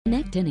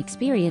Connect and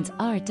experience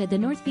art at the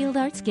Northfield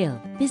Arts Guild.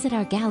 Visit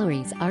our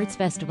galleries, arts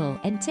festival,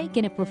 and take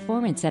in a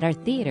performance at our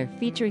theater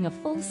featuring a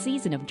full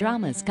season of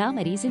dramas,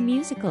 comedies, and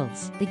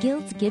musicals. The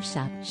Guild's gift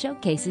shop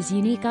showcases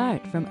unique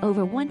art from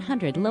over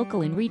 100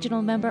 local and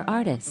regional member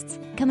artists.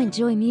 Come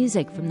enjoy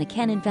music from the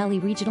Cannon Valley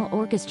Regional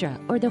Orchestra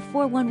or the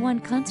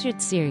 411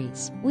 Concert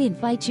Series. We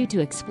invite you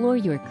to explore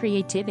your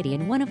creativity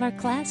in one of our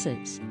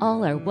classes.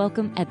 All are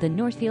welcome at the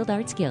Northfield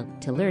Arts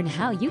Guild. To learn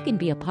how you can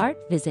be a part,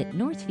 visit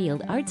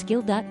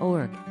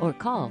northfieldartsguild.org or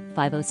call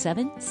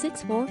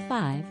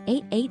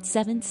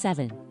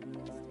 507-645-8877.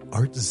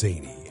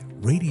 ArtZany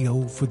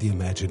Radio for the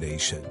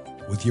Imagination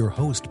with your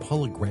host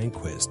Paula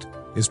Granquist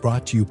is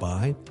brought to you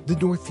by the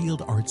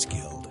Northfield Arts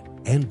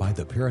Guild and by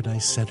the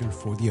Paradise Center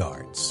for the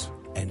Arts.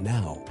 And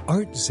now,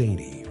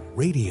 ArtZany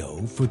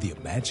Radio for the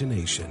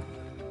Imagination.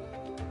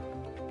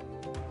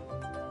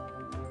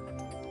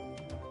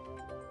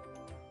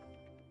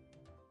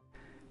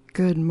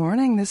 Good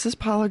morning, this is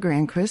Paula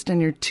Granquist,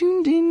 and you're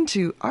tuned in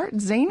to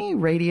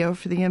ArtZany Radio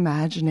for the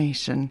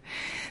Imagination.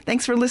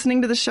 Thanks for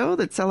listening to the show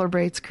that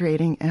celebrates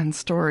creating and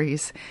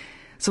stories.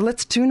 So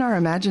let's tune our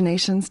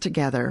imaginations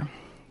together.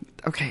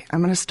 Okay, I'm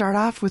going to start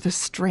off with a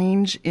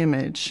strange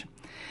image.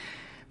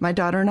 My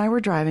daughter and I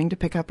were driving to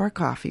pick up our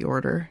coffee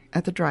order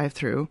at the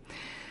drive-thru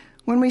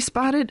when we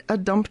spotted a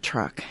dump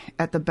truck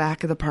at the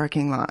back of the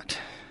parking lot.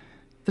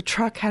 The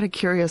truck had a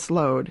curious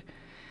load.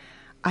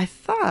 I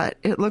thought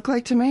it looked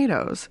like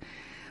tomatoes,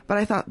 but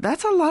I thought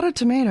that's a lot of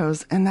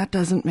tomatoes and that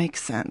doesn't make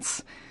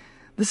sense.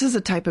 This is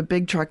a type of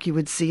big truck you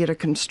would see at a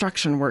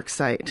construction work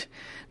site.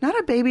 Not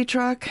a baby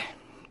truck,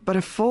 but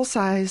a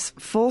full-size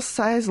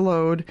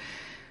load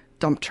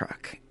dump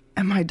truck.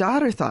 And my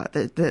daughter thought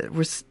that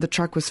the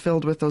truck was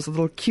filled with those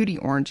little cutie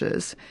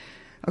oranges.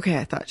 Okay,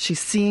 I thought, she's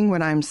seeing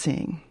what I'm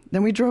seeing.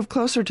 Then we drove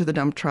closer to the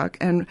dump truck,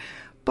 and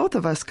both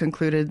of us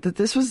concluded that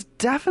this was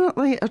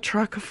definitely a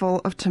truck full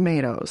of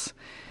tomatoes.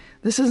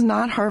 This is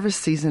not harvest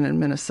season in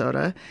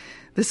Minnesota.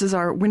 This is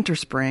our winter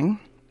spring.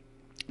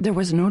 There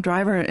was no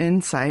driver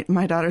in sight.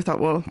 My daughter thought,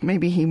 well,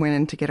 maybe he went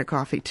in to get a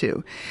coffee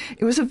too.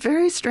 It was a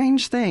very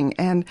strange thing,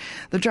 and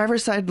the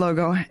driver's side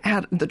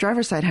had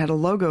a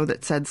logo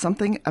that said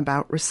something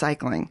about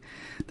recycling.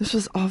 This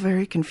was all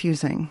very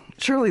confusing.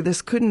 Surely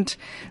this couldn't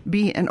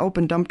be an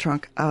open dump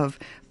truck of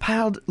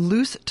piled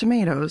loose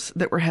tomatoes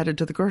that were headed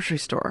to the grocery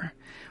store.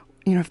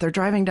 You know, if they're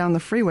driving down the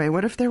freeway,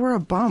 what if there were a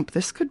bump?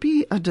 This could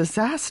be a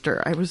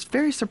disaster. I was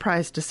very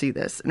surprised to see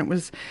this, and it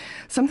was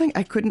something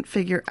I couldn't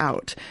figure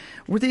out.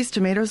 Were these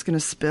tomatoes going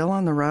to spill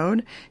on the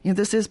road? You know,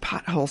 this is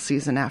pothole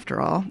season after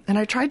all, and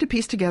I tried to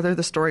piece together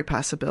the story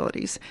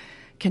possibilities.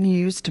 Can you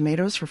use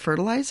tomatoes for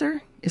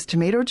fertilizer? Is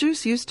tomato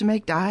juice used to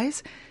make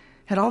dyes?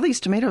 Had all these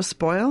tomatoes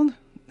spoiled?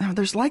 Now,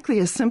 there's likely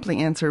a simple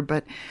answer,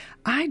 but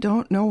I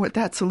don't know what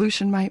that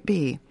solution might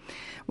be.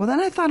 Well,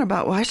 then I thought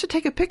about, I should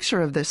take a picture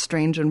of this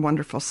strange and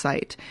wonderful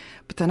sight.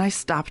 But then I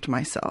stopped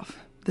myself.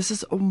 This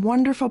is a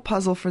wonderful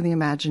puzzle for the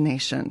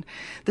imagination.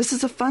 This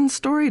is a fun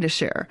story to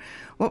share.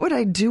 What would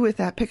I do with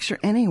that picture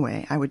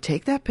anyway? I would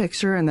take that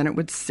picture and then it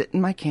would sit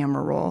in my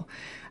camera roll.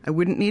 I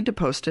wouldn't need to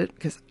post it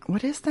because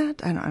what is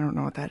that? I don't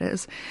know what that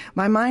is.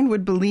 My mind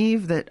would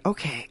believe that,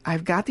 okay,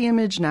 I've got the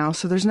image now,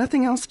 so there's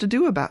nothing else to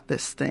do about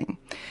this thing.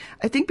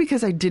 I think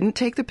because I didn't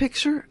take the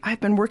picture, I've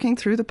been working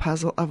through the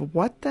puzzle of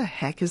what the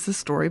heck is the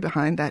story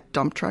behind that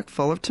dump truck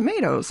full of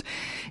tomatoes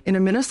in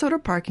a Minnesota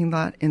parking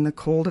lot in the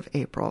cold of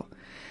April.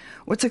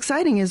 What's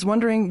exciting is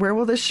wondering, where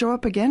will this show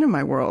up again in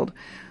my world?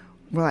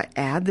 Will I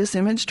add this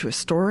image to a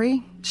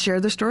story?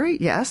 Share the story?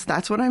 Yes,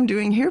 that's what I'm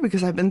doing here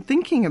because I've been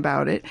thinking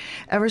about it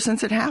ever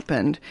since it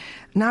happened.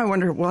 Now I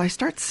wonder, will I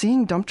start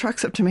seeing dump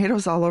trucks of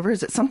tomatoes all over?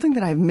 Is it something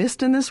that I've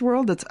missed in this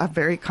world that's a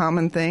very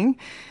common thing?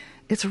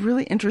 It's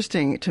really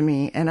interesting to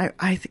me, and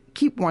I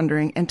keep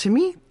wondering, and to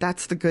me,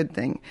 that's the good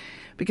thing,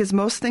 because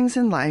most things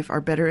in life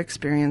are better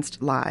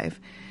experienced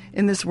live.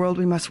 In this world,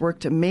 we must work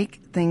to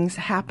make things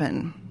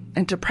happen.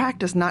 And to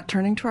practice not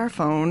turning to our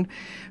phone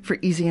for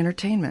easy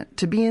entertainment.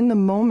 To be in the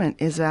moment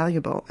is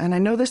valuable. And I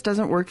know this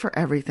doesn't work for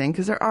everything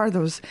because there are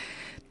those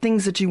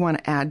things that you want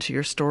to add to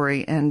your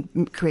story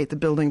and create the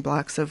building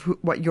blocks of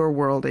what your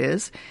world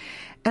is.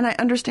 And I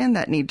understand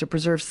that need to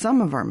preserve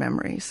some of our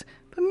memories,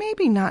 but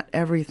maybe not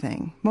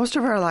everything. Most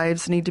of our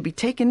lives need to be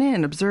taken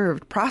in,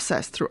 observed,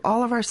 processed through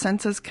all of our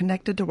senses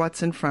connected to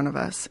what's in front of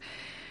us.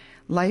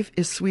 Life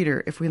is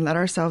sweeter if we let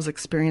ourselves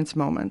experience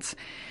moments.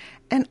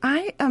 And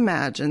I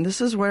imagine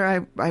this is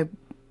where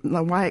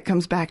why it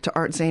comes back to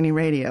ArtZany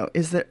Radio,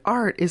 is that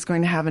art is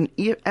going to have an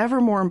ever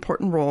more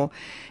important role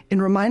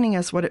in reminding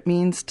us what it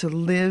means to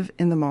live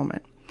in the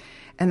moment.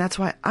 And that's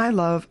why I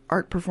love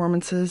art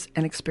performances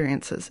and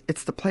experiences.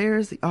 It's the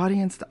players, the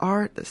audience, the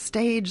art, the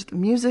stage, the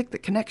music, the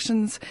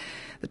connections,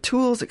 the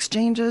tools,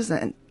 exchanges,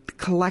 and the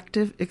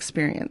collective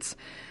experience.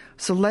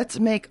 So let's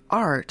make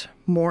art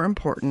more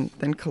important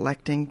than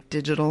collecting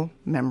digital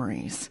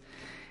memories.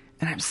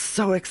 And I'm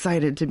so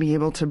excited to be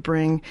able to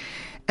bring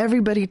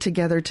everybody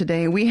together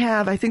today. We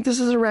have, I think this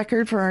is a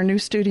record for our new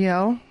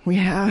studio. We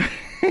have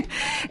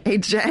a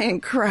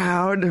giant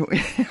crowd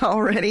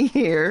already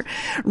here,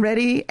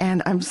 ready,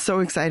 and I'm so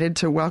excited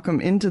to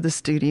welcome into the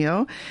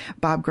studio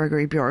Bob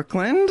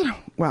Gregory-Bjorklund.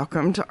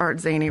 Welcome to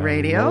ArtZany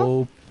Radio.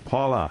 Hello,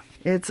 Paula.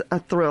 It's a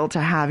thrill to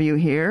have you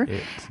here.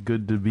 It's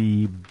good to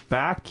be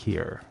back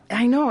here.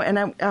 I know,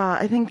 and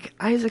I think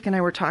Isaac and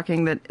I were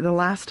talking that the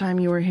last time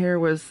you were here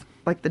was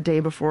like the day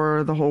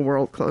before the whole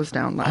world closed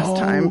down last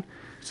time.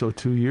 So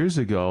 2 years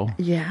ago.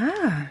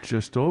 Yeah.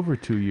 Just over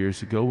 2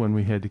 years ago when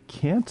we had to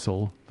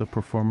cancel the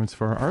performance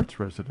for our arts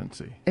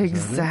residency.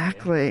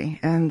 Exactly.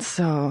 And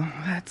so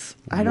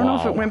I don't know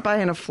if it went by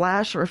in a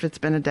flash or if it's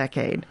been a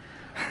decade.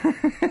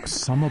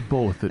 Some of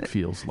both, it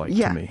feels like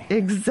to me. Yeah,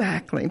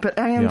 exactly. But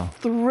I am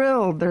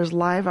thrilled there's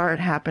live art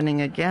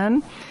happening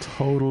again.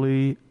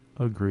 Totally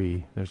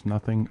agree. There's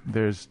nothing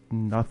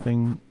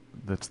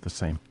that's the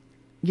same.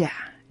 Yeah.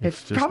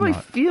 It's it probably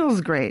not.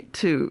 feels great,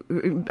 too.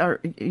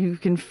 You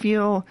can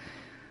feel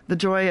the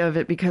joy of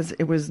it because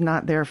it was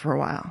not there for a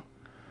while.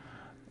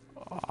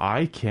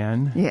 I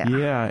can. Yeah.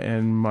 Yeah,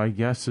 and my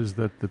guess is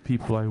that the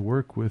people I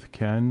work with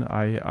can.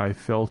 I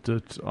felt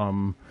it.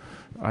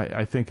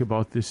 I think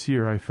about this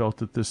year. I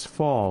felt it this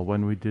fall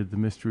when we did the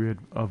Mystery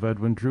of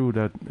Edwin Drood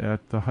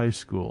at the high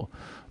school.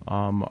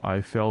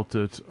 I felt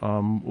it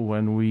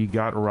when we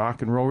got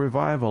Rock and Roll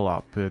Revival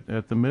up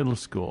at the middle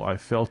school. I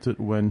felt it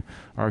when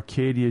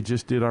Arcadia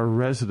just did our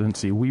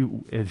residency.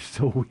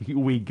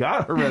 We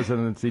got our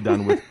residency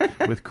done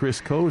with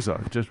Chris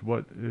Koza. Just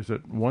what is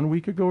it? 1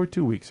 week ago or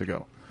 2 weeks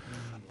ago?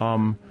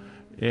 And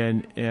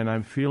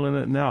I'm feeling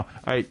it now.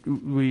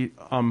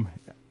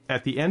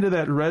 At the end of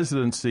that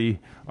residency,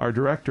 our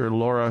director,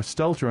 Laura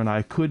Stelter, and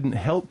I couldn't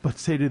help but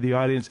say to the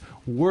audience,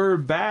 "We're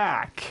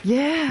back.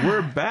 Yeah.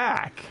 We're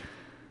back."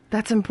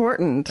 That's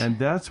important. And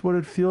that's what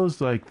it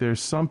feels like.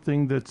 There's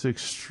something that's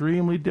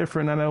extremely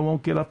different, and I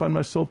won't get up on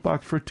my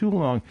soapbox for too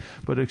long,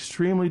 but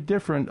extremely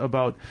different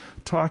about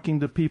talking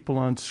to people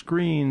on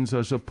screens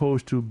as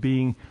opposed to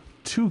being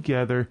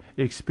together,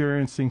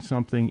 experiencing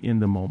something in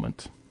the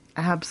moment.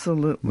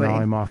 Absolutely. Now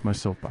I'm off my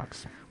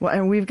soapbox. Well,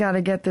 and we've got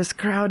to get this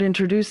crowd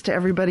introduced to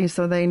everybody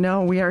so they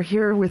know. We are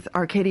here with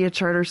Arcadia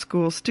Charter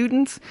School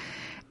students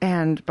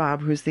and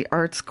Bob, who's the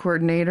arts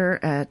coordinator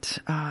at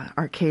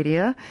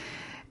Arcadia.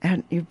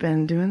 And you've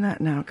been doing that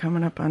now,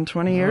 coming up on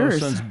 20 years.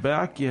 Since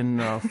back in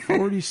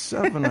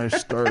 47 I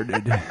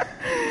started.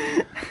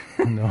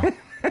 No.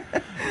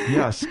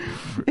 Yes,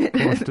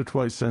 close to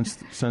twice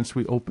since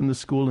we opened the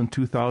school in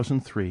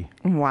 2003.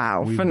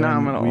 Wow,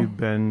 phenomenal. We've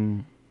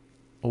been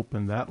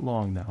open that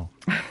long now.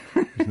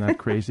 Isn't that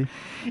crazy?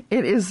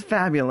 It is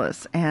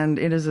fabulous, and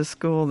it is a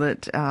school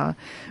that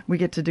we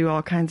get to do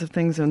all kinds of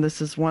things, and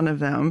this is one of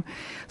them.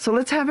 So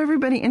let's have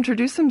everybody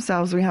introduce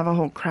themselves. We have a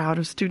whole crowd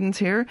of students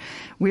here.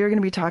 We are going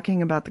to be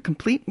talking about the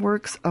complete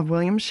works of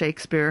William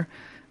Shakespeare,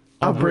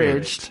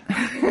 abridged.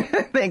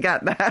 They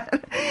got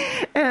that.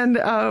 And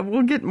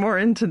we'll get more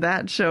into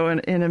that show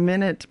in a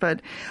minute.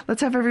 But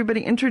let's have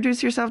everybody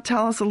introduce yourself.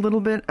 Tell us a little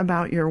bit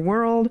about your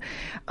world,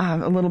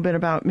 a little bit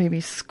about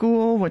maybe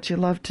school, what you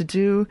love to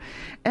do,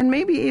 and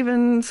maybe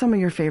even some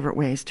of your favorite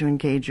ways to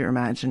engage your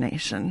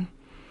imagination.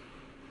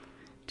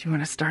 Do you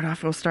want to start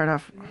off? We'll start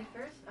off. Me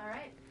first? All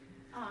right.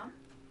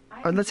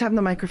 Or let's have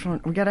the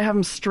microphone. We got to have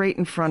them straight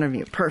in front of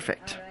you.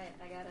 Perfect. All right,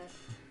 I got it.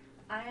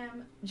 I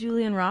am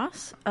Julian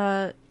Ross.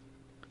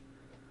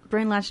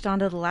 Brain latched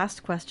onto the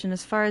last question.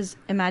 As far as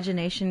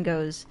imagination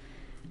goes,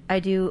 I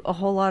do a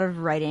whole lot of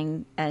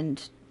writing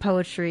and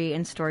poetry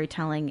and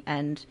storytelling.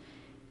 And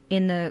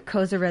in the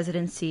Koza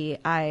residency,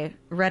 I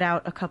read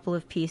out a couple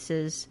of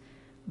pieces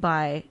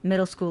by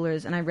middle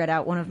schoolers, and I read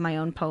out one of my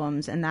own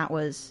poems, and that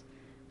was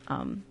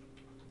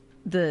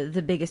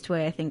the biggest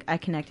way I think I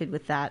connected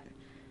with that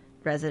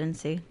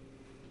residency.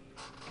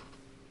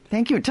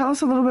 Thank you. Tell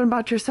us a little bit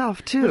about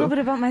yourself, too. A little bit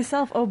about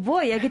myself. Oh,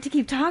 boy, I get to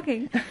keep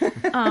talking.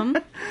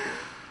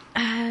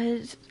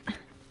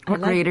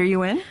 What grade are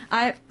you in?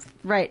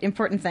 Right,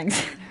 important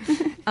things.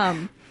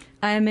 I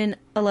am in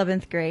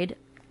 11th grade,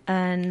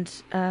 and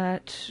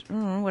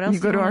what else? You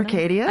go to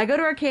Arcadia? I go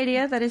to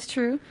Arcadia, that is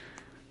true.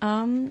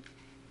 I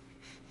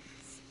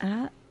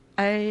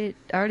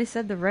already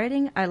said the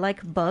writing. I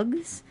like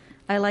bugs.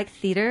 I like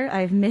theater.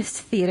 I've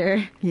missed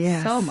theater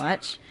so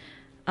much.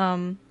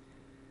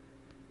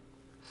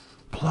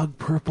 Plug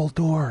Purple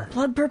Door.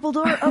 Plug Purple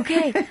Door.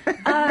 Okay.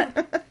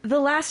 The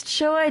last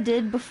show I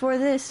did before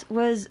this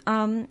was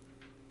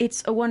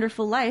It's a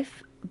Wonderful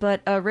Life,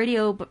 but a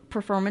radio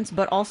performance,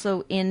 but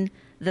also in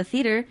the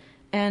theater.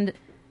 And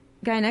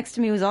guy next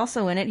to me was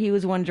also in it. He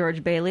was one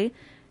George Bailey.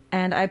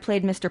 And I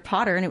played Mr.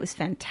 Potter, and it was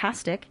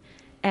fantastic.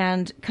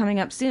 And coming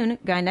up soon,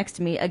 guy next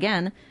to me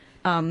again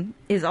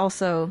is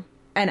also,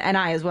 and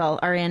I as well,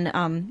 are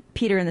in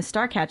Peter and the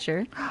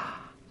Starcatcher.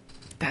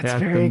 That's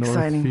very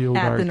exciting. Northfield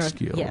At the Arts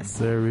Guild. yes.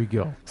 There we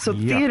go. So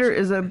theater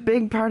is a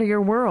big part of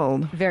your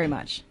world. Very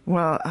much.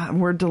 Well,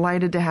 we're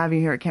delighted to have you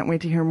here. I can't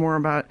wait to hear more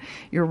about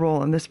your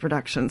role in this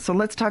production. So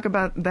let's talk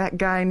about that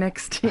guy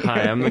next to you.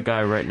 Hi, I'm the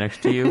guy right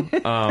next to you.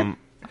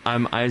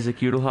 I'm Isaac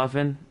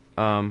Udelhoffen.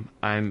 I'm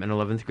an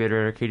 11th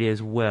grader at Arcadia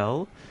as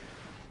well.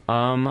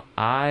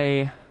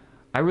 I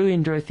I really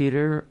enjoy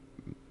theater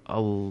a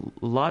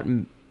lot.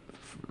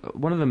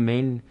 One of the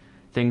main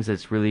things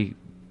that's really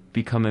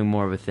becoming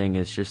more of a thing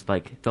is just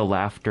like the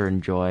laughter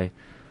and joy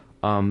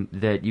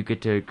that you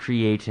get to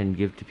create and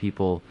give to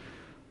people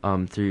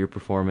through your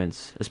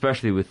performance,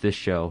 especially with this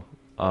show.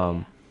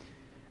 And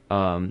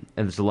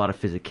there's a lot of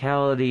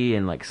physicality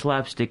and like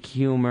slapstick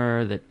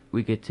humor that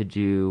we get to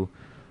do,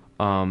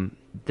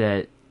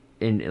 that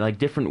in like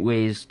different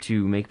ways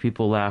to make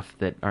people laugh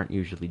that aren't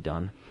usually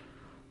done.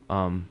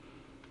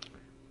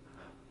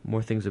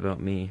 More things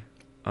about me.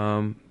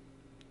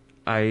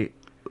 I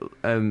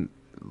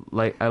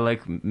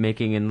like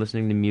making and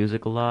listening to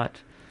music a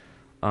lot.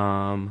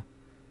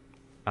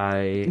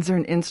 Is there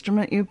an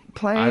instrument you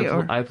play?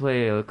 I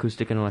play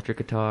acoustic and electric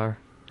guitar.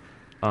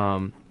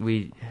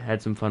 We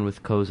had some fun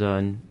with Koza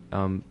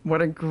and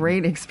what a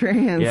great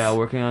experience! Yeah,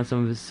 working on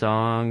some of his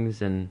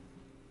songs, and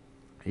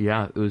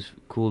yeah, it was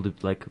cool to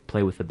like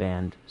play with the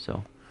band.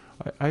 So,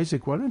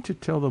 Isaac, why don't you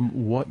tell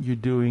them what you're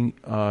doing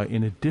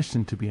in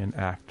addition to being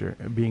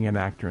an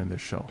actor in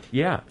this show?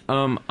 Yeah,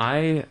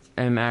 I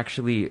am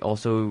actually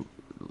also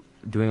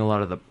doing a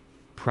lot of the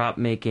prop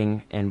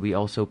making, and we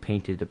also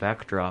painted a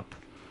backdrop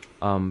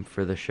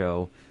for the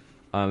show.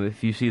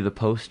 If you see the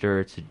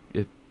poster, it's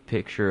a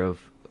picture of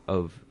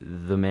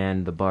the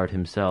man, the bard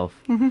himself,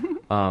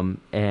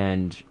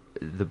 and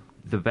the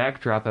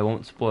backdrop. I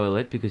won't spoil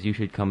it because you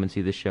should come and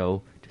see the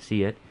show to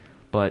see it.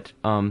 But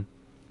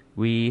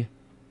we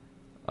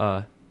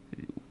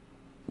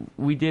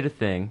did a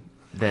thing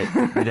that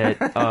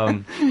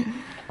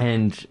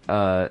and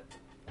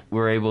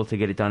we're able to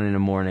get it done in the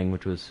morning,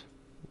 which was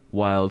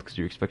wild because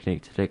we were expecting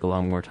it to take a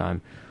long more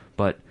time.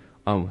 But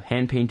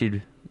hand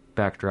painted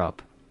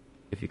backdrop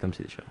if you come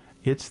see the show.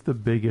 It's the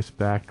biggest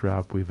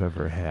backdrop we've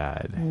ever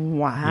had.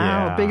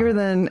 Wow, yeah. Bigger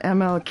than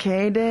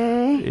MLK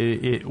Day?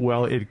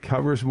 It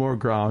covers more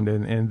ground,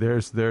 and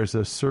there's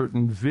a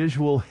certain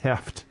visual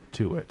heft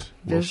to it.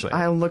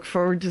 I look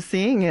forward to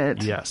seeing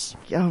it. Yes.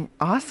 Oh,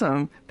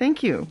 awesome.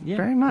 Thank you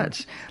very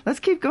much. Let's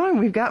keep going.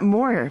 We've got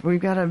more. We've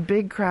got a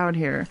big crowd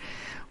here.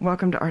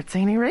 Welcome to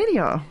ArtZany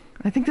Radio.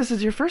 I think this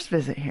is your first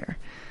visit here.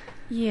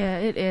 Yeah,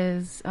 it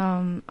is.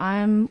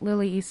 I'm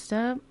Lily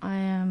Eastep. I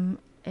am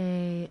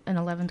an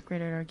 11th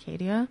grader at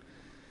Arcadia,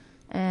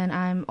 and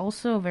I'm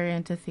also very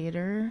into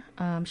theater,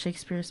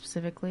 Shakespeare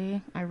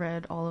specifically. I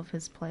read all of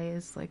his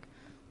plays like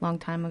a long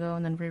time ago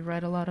and then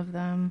reread a lot of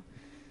them.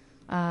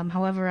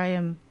 However, I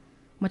am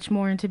much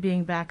more into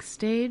being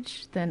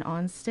backstage than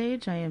on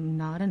stage. I am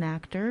not an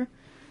actor.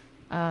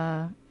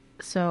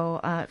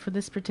 So for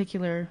this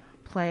particular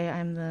play,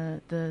 I'm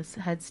the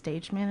head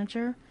stage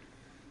manager.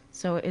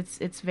 So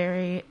it's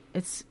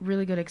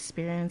really good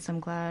experience. I'm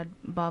glad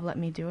Bob let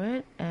me do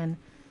it, and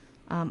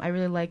I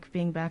really like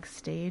being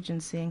backstage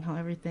and seeing how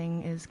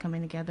everything is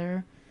coming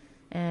together.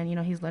 And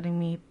he's letting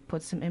me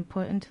put some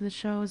input into the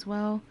show as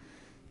well.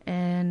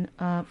 And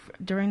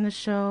during the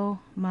show,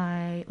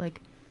 my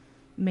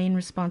main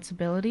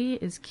responsibility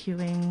is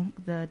cueing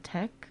the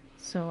tech.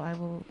 So I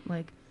will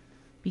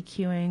be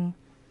cueing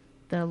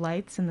the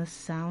lights and the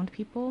sound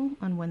people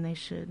on when they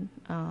should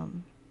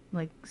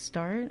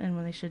start and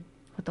when they should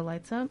put the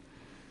lights up.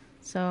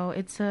 So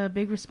it's a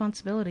big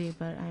responsibility,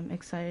 but I'm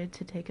excited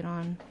to take it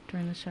on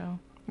during the show.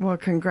 Well,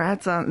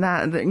 congrats on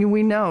that.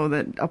 We know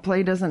that a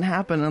play doesn't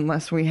happen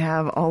unless we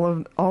have all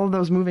of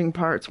those moving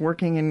parts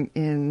working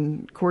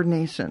in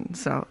coordination.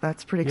 So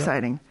that's pretty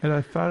exciting. And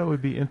I thought it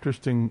would be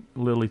interesting,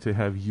 Lily, to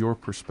have your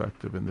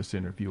perspective in this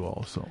interview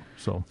also.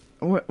 So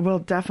we'll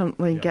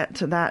definitely get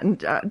to that. And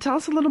tell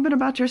us a little bit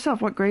about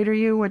yourself. What grade are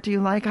you? What do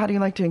you like? How do you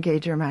like to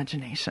engage your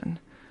imagination?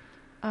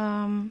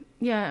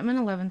 Yeah, I'm in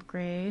 11th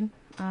grade.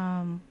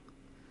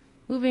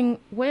 Moving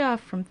way off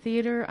from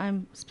theater,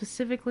 I'm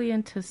specifically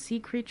into sea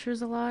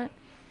creatures a lot.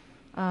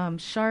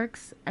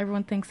 Sharks,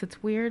 everyone thinks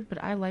it's weird,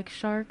 but I like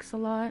sharks a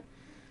lot.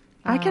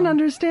 I can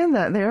understand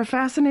that. They are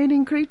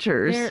fascinating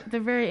creatures.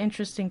 They're very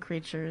interesting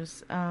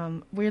creatures.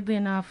 Weirdly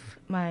enough,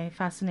 my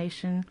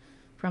fascination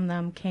from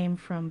them came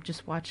from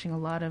just watching a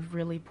lot of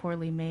really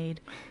poorly made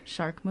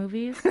shark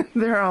movies.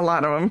 There are a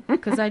lot of them.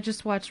 Because I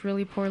just watch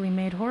really poorly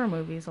made horror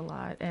movies a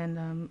lot.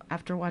 And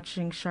after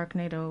watching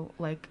Sharknado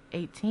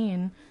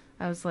 18,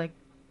 I was like,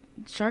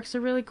 sharks are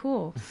really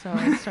cool. So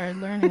I started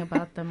learning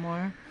about them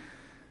more.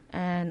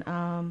 And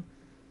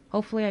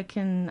hopefully I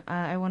can,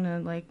 I want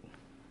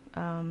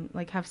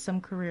to have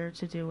some career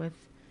to do with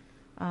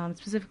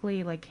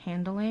specifically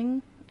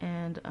handling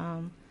and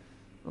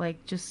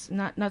just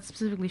not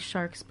specifically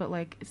sharks, but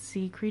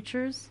sea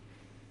creatures,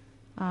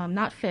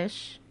 not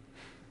fish,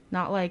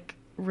 not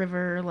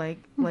river,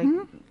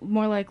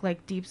 more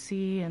like deep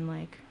sea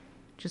and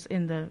just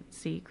in the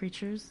sea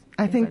creatures.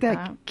 I think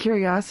that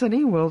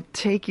curiosity will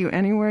take you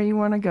anywhere you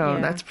want to go.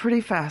 Yeah. That's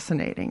pretty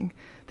fascinating.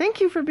 Thank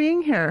you for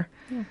being here.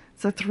 Yeah.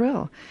 It's a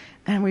thrill.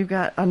 And we've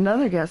got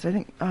another guest. I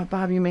think,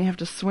 Bob, you may have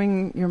to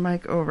swing your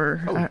mic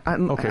over.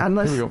 Okay.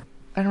 Unless, here we go.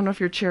 I don't know if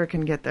your chair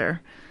can get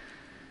there.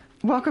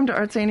 Welcome to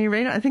ArtZany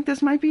Radio. I think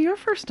this might be your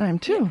first time,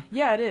 too.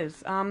 Yeah, it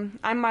is. I'm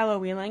Milo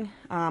Wheeling.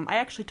 I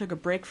actually took a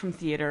break from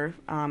theater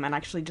and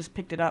actually just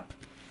picked it up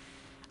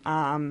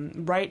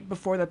right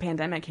before the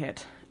pandemic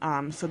hit.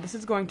 So this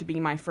is going to be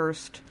my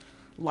first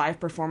live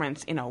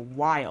performance in a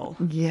while.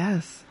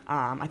 Yes.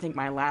 I think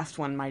my last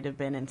one might have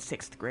been in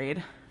 6th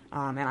grade,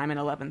 and I'm in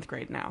 11th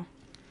grade now.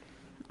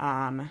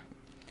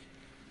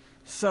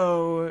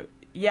 So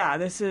yeah,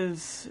 this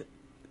is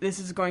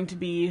going to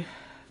be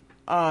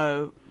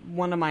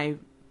one of my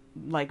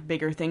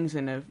bigger things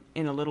in a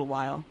little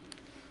while.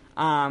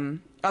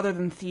 Other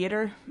than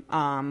theater,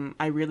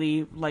 I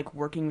really like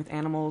working with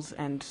animals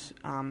and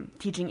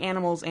teaching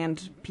animals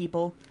and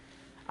people.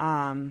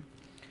 And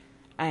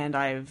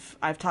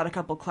I've taught a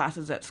couple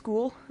classes at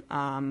school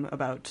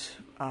about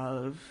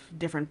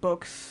different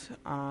books.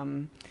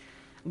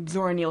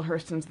 Zora Neale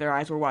Hurston's "Their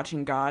Eyes Were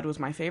Watching God" was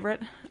my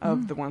favorite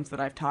of the ones that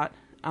I've taught.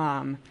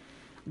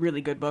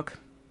 Really good book.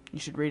 You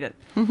should read it.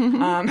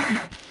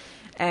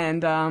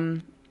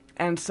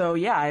 And so,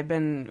 yeah, I've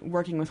been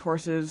working with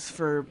horses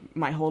for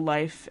my whole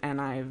life,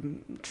 and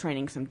I'm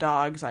training some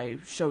dogs. I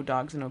show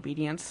dogs in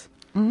obedience.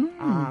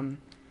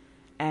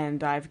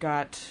 And I've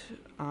got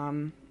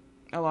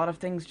a lot of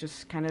things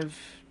just kind of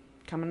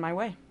coming my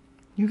way.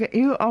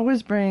 You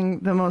always bring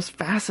the most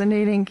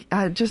fascinating,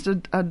 just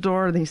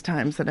adore these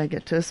times that I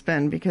get to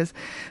spend, because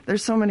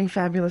there's so many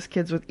fabulous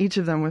kids with each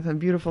of them with a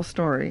beautiful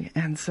story.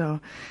 And so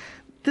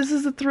this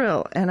is a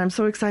thrill, and I'm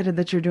so excited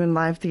that you're doing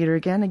live theater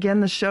again. Again,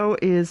 the show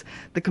is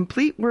The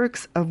Complete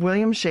Works of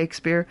William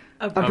Shakespeare,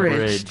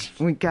 Abridged.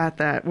 We got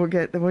that.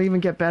 We'll even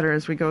get better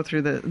as we go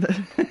through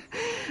the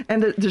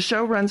and the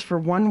show runs for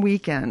one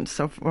weekend.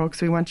 So,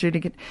 folks, we want you to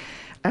get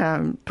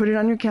put it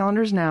on your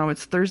calendars now.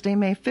 It's Thursday,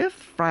 May 5th,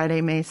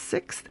 Friday, May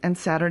 6th, and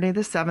Saturday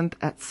the 7th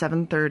at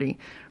 7:30.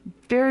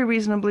 Very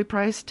reasonably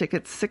priced.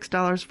 Tickets $6,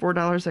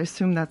 $4. I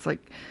assume that's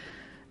like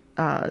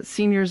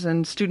seniors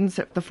and students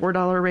at the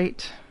 $4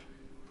 rate.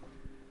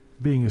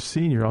 Being a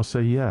senior, I'll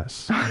say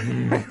yes.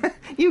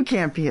 You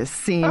can't be a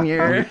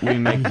senior. We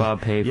make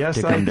Bob pay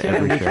Yes, to I come to can.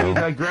 every show.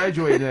 I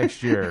graduate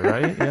next year,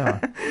 right? Yeah.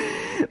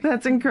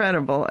 That's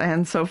incredible.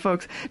 And so,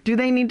 folks, do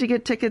they need to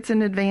get tickets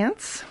in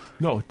advance?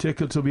 No,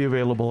 tickets will be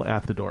available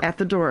at the door. At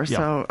the door. Yeah.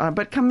 So,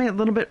 but come a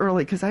little bit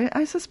early, because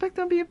I suspect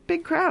there'll be a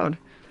big crowd.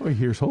 Well,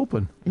 here's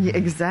hoping. Yeah,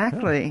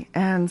 exactly.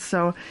 Yeah. And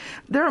so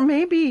there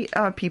may be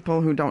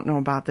people who don't know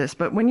about this,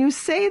 but when you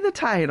say the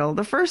title,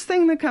 the first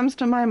thing that comes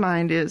to my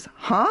mind is,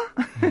 huh?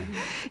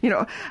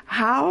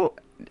 How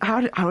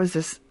is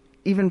this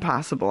even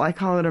possible? I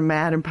call it a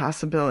mad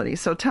impossibility.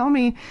 So tell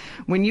me,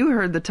 when you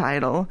heard the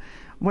title,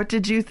 what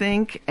did you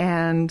think?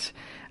 And,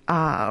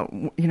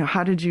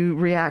 how did you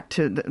react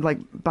to,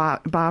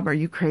 Bob, are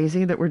you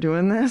crazy that we're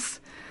doing this?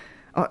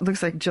 Oh, it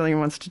looks like Jillian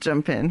wants to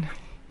jump in.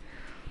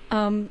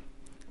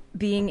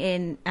 Being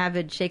an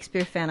avid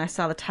Shakespeare fan, I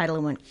saw the title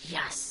and went,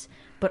 yes.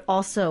 But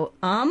also,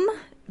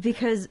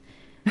 because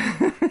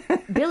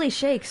Billy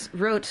Shakes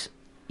wrote,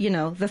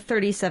 the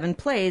 37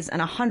 plays and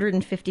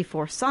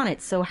 154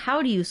 sonnets. So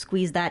how do you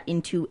squeeze that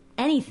into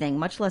anything,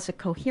 much less a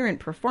coherent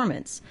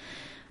performance?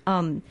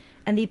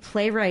 And the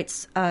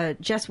playwrights,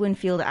 Jess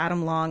Winfield,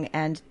 Adam Long,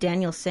 and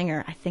Daniel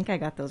Singer, I think I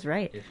got those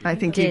right. I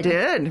think you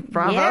did.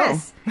 Bravo.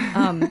 Yes.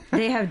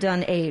 They have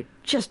done a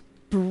just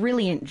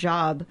brilliant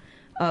job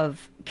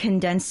of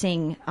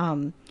condensing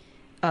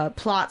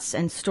plots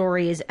and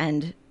stories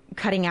and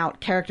cutting out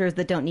characters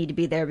that don't need to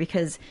be there,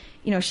 because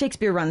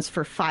Shakespeare runs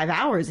for 5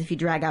 hours if you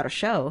drag out a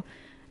show,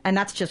 and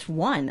that's just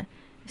one.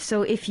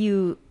 So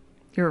you're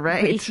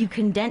right. If you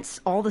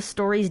condense all the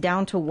stories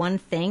down to one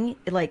thing,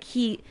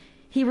 he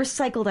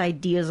recycled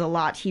ideas a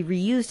lot. He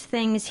reused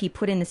things. He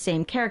put in the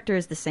same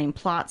characters, the same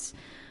plots.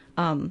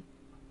 And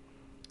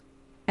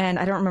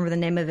I don't remember the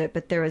name of it,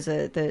 but there was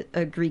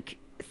a Greek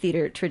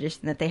theater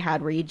tradition that they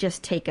had where you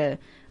just take a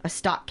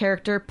stock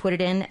character, put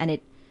it in, and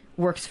it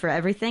works for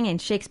everything. And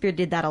Shakespeare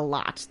did that a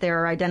lot. There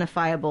are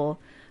identifiable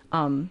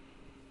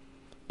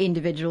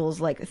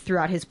individuals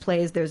throughout his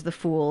plays. There's the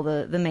fool,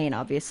 the main,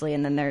 obviously,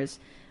 and then there's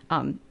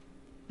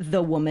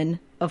the woman,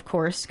 of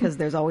course, because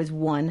there's always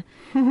one.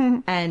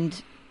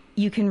 And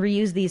you can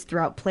reuse these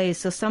throughout plays.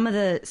 So some of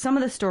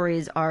the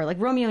stories are like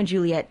Romeo and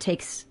Juliet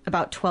takes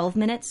about 12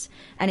 minutes,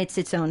 and it's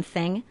its own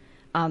thing.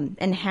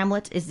 And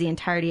Hamlet is the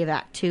entirety of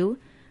Act 2.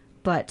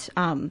 But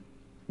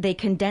they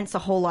condense a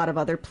whole lot of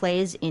other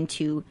plays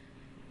into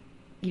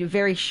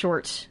very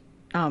short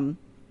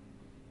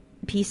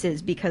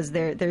pieces, because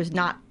there's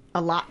not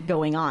a lot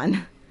going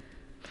on.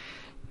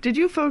 Did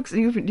you folks,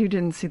 you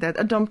didn't see that?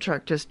 A dump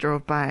truck just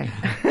drove by.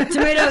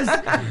 Tomatoes!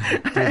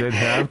 Did it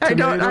have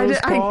tomatoes,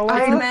 Paula?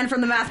 I'm the man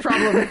from the math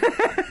problem.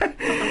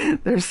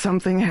 There's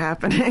something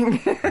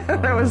happening.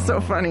 That was so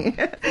funny.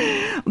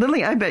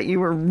 Lily, I bet you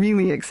were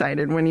really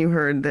excited when you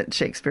heard that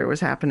Shakespeare was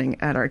happening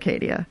at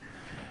Arcadia.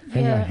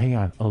 Hang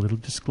on. A little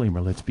disclaimer.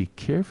 Let's be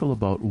careful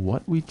about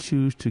what we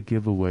choose to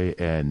give away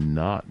and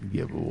not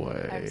give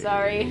away. I'm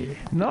sorry.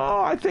 No,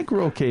 I think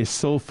we're okay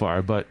so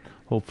far, but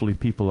hopefully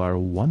people are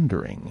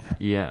wondering.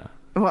 Yeah.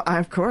 Well,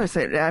 of course.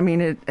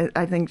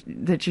 I think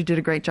that you did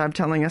a great job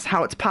telling us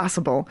how it's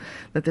possible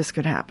that this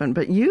could happen.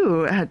 But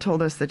you had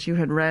told us that you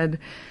had read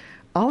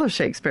all of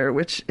Shakespeare,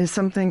 which is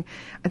something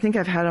I think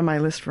I've had on my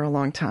list for a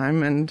long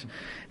time and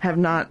have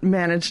not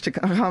managed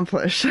to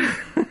accomplish.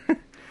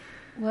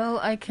 Well,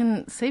 I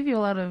can save you a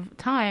lot of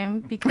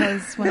time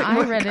because when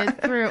I read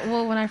it through,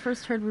 when I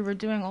first heard we were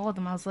doing all of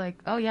them, I was like,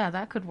 oh yeah,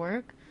 that could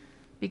work,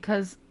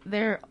 because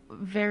they're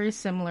very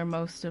similar,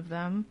 most of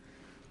them.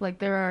 Like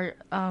there are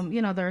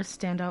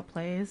standout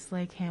plays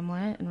like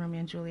Hamlet and Romeo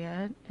and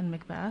Juliet and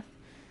Macbeth.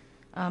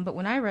 But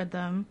when I read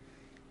them,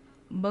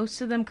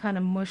 most of them kind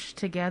of mushed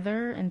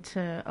together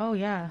into, oh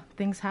yeah,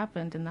 things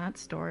happened in that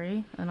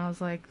story. And I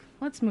was like,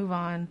 let's move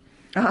on.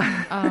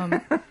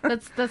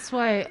 That's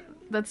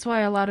why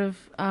a lot of,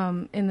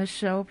 in the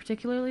show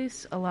particularly,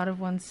 a lot of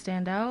ones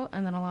stand out,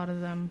 and then a lot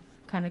of them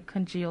kind of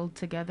congealed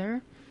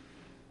together.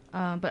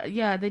 But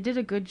yeah, they did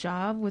a good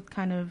job with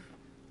kind of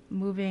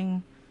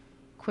moving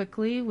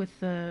quickly with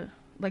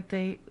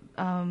they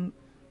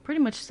pretty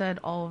much said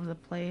all of the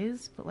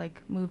plays, but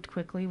like moved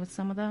quickly with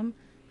some of them,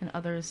 and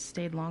others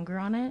stayed longer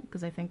on it,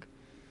 because I think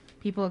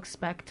people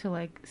expect to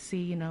like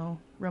see,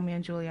 Romeo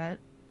and Juliet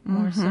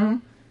more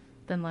so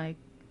than like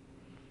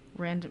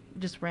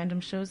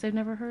random shows they've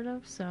never heard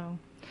of. So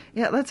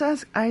yeah, let's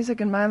ask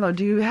Isaac and Milo,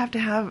 do you have to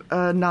have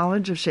a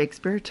knowledge of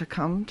Shakespeare to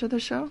come to the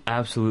show?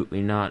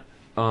 Absolutely not.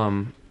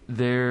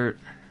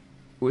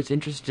 What's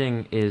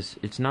interesting is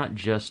it's not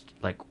just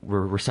like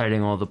we're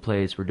reciting all the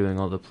plays, we're doing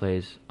all the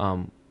plays.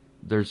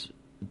 There's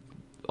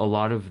a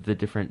lot of the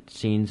different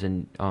scenes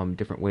and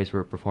different ways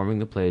we're performing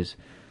the plays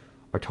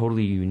are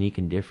totally unique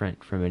and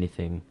different from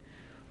anything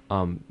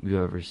you've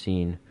ever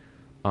seen.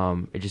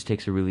 It just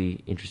takes a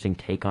really interesting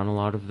take on a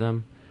lot of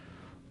them.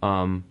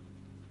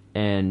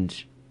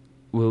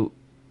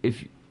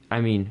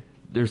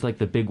 There's like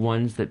the big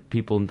ones that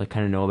people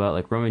kind of know about,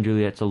 like Romeo and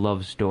Juliet's a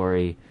love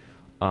story.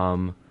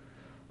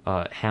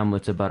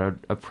 Hamlet's about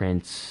a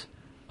prince.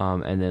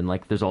 And then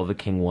like there's all the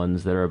king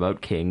ones that are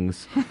about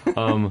kings.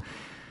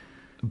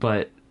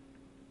 But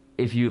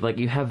if you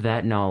have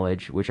that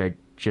knowledge, which I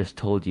just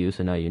told you,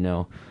 so now you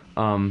know,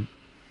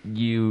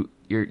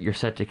 you're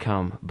set to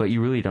come, but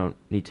you really don't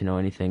need to know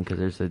anything,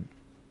 because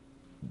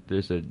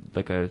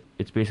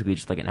it's basically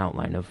just like an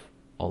outline of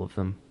all of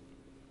them.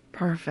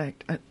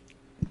 Perfect.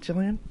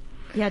 Jillian?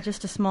 Yeah,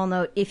 just a small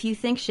note. If you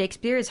think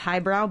Shakespeare is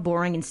highbrow,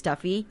 boring, and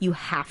stuffy, you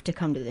have to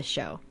come to this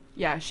show.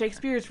 Yeah,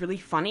 Shakespeare is really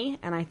funny,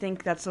 and I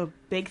think that's a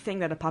big thing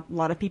that a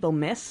lot of people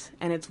miss,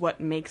 and it's what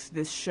makes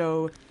this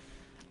show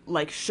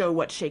show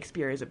what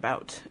Shakespeare is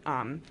about.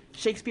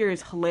 Shakespeare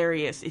is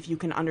hilarious if you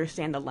can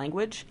understand the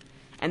language,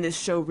 and this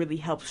show really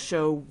helps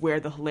show where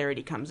the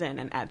hilarity comes in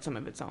and add some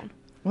of its own.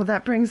 Well,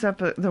 that brings up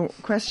the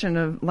question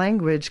of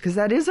language, because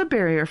that is a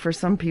barrier for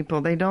some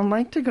people. They don't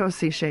like to go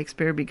see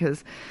Shakespeare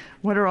because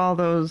what are all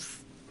those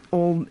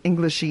old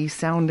Englishy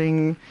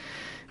sounding,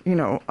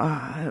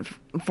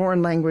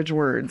 foreign language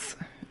words,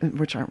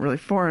 which aren't really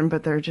foreign,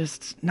 but they're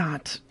just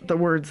not the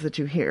words that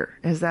you hear.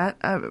 Is that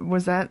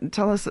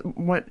tell us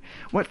what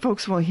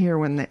folks will hear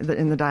when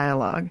in the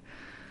dialogue?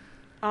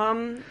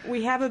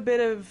 We have a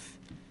bit of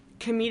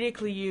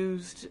comedically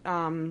used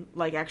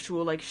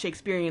actual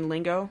Shakespearean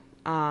lingo,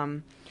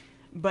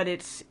 but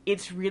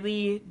it's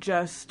really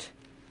just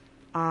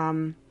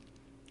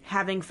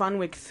having fun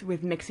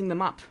with mixing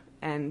them up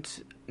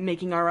and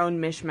making our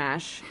own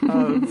mishmash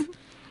of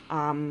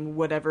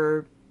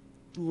whatever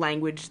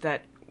language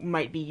that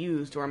might be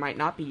used or might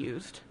not be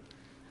used.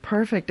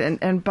 Perfect.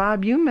 And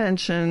Bob, you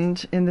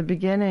mentioned in the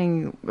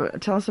beginning,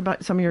 tell us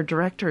about some of your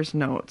director's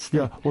notes.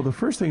 Yeah, well, the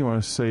first thing I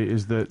want to say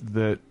is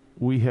that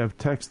we have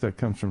text that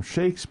comes from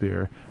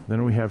Shakespeare,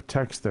 then we have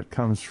text that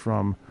comes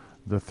from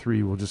the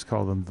three, we'll just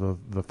call them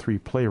the three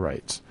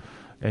playwrights.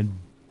 And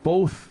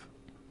both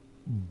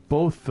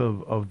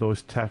of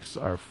those texts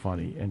are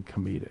funny and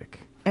comedic.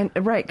 And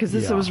right, because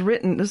this was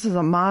written, this is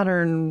a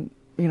modern,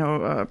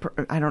 I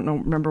don't know,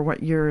 remember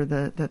what year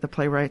the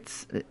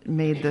playwrights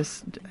made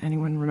this.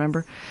 Anyone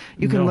remember?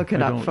 You can look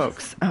it up,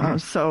 folks.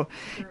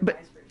 But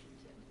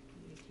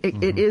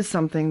it is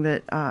something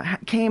that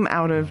came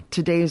out of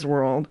today's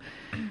world,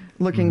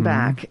 looking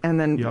back, and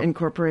then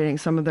incorporating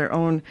some of their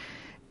own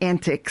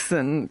antics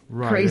and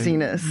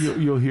craziness.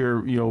 And you'll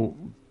hear,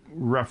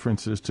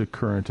 references to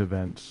current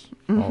events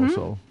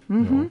also,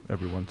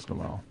 every once in a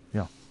while.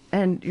 Yeah.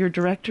 And your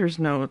director's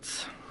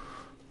notes.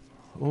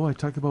 Oh, I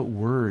talk about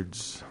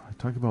words. I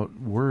talk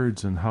about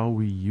words and how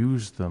we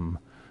use them,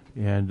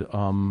 and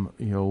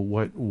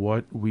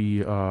what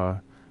we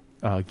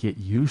get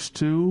used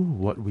to,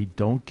 what we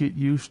don't get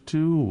used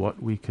to,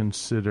 what we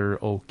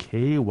consider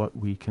okay, what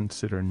we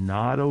consider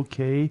not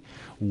okay,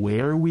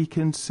 where we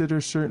consider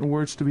certain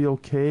words to be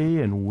okay,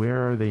 and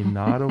where are they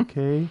not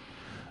okay,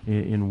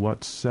 in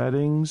what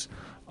settings,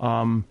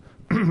 and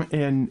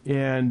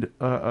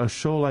a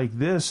show like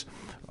this,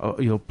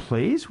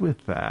 plays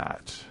with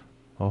that.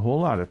 A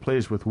whole lot. It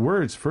plays with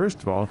words,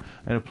 first of all,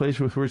 and it plays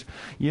with words.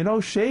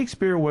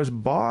 Shakespeare was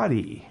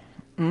bawdy.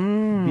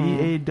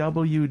 Bawdy.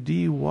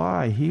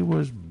 He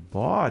was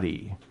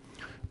bawdy.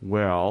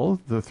 Well,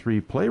 the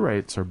three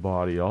playwrights are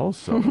bawdy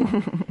also.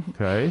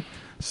 Okay?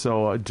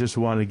 So I just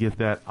want to get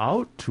that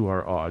out to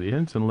our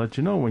audience and let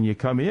you know when you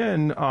come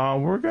in,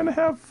 we're going to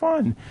have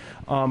fun.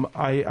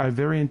 I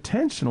very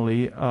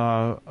intentionally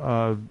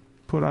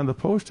put on the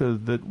poster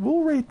that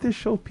we'll rate this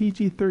show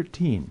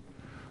PG-13.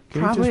 Okay,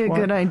 Probably a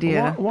good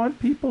idea. Want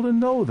people to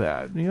know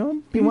that.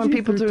 You want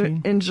people to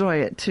enjoy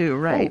it too,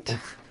 right? Oh,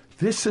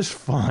 this is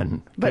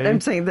fun. But okay?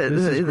 I'm saying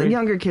the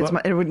younger kids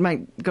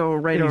might go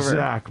right over.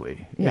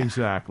 Exactly.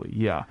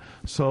 Yeah.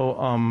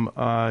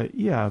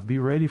 So, be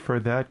ready for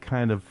that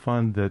kind of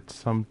fun that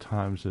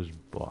sometimes is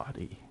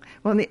bawdy.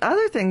 Well, and the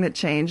other thing that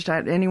changed,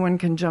 anyone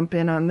can jump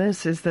in on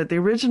this, is that the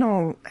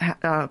original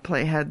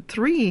play had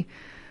 3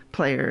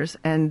 players,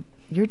 and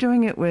you're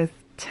doing it with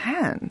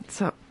 10.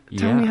 So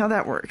tell me how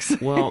that works.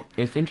 Well,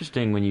 it's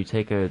interesting when you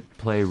take a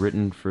play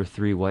written for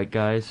 3 white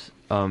guys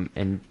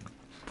and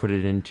put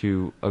it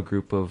into a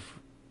group of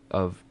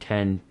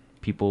 10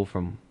 people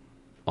from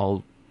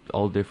all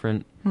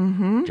different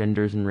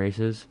genders and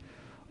races,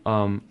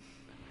 and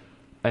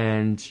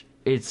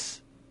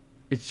it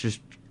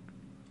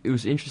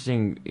was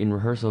interesting in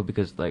rehearsal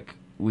because like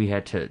we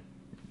had to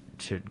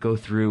go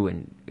through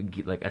and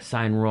like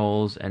assign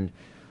roles, and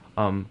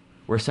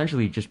we're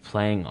essentially just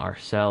playing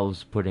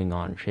ourselves, putting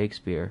on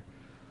Shakespeare.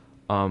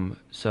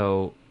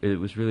 So it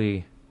was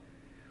really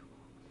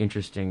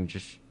interesting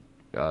just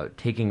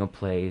taking a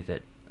play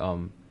that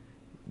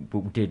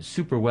did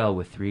super well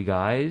with 3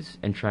 guys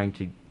and trying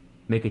to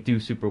make it do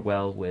super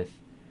well with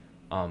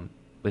 10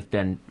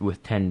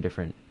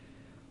 different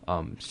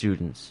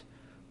students.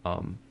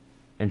 And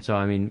so,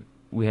 I mean,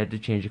 we had to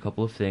change a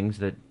couple of things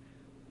that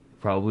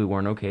probably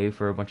weren't okay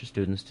for a bunch of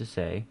students to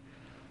say.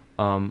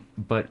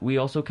 But we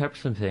also kept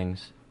some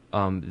things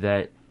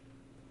that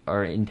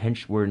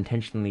were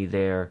intentionally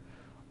there,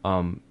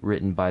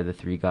 written by the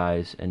 3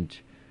 guys and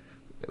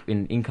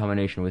in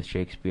combination with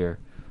Shakespeare.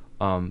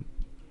 And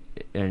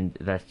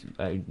that's,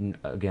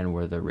 again,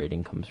 where the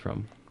rating comes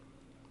from.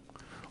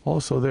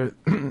 Also,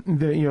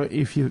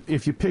 if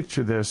you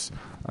picture this,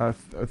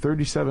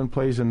 37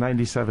 plays in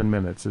 97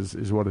 minutes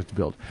is what it's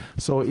built.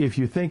 So if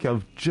you think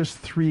of just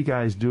 3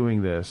 guys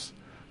doing this,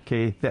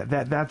 okay,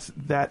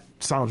 that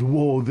sounds,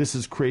 whoa, this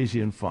is crazy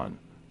and fun,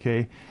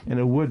 okay, and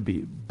it would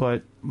be.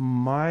 But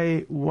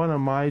one of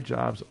my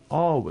jobs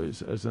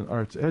always as an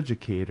arts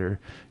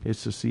educator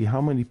is to see how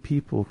many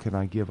people can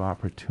I give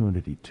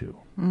opportunity to.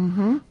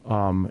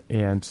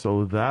 And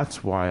so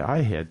that's why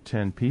I had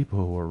 10 people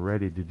who were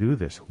ready to do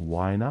this.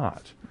 Why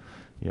not?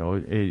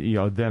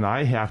 Then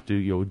I have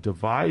to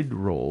divide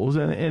roles,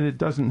 and it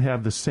doesn't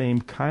have the same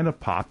kind of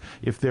pop.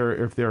 If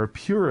there are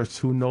purists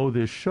who know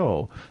this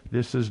show,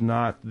 this is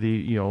not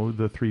the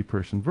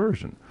 3-person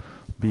version,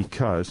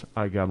 because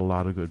I got a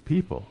lot of good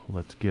people.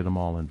 Let's get them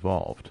all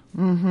involved.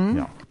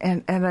 Yeah.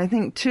 And I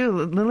think too,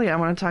 Lily, I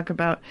want to talk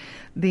about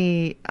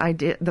the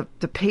idea,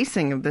 the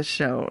pacing of the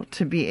show,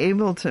 to be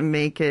able to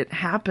make it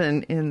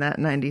happen in that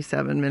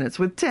 97 minutes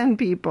with 10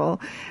 people,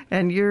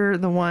 and you're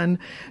the one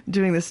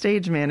doing the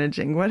stage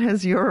managing. What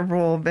has your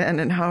role been,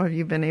 and how have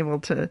you been able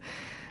to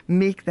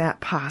make that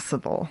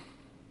possible?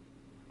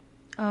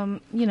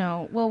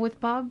 Well, with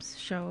Bob's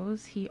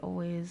shows, he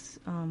always,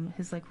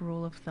 his like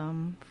rule of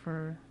thumb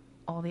for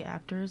all the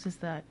actors is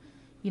that,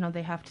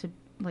 they have to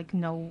like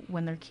know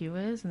when their cue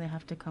is, and they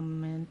have to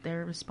come in.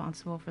 They're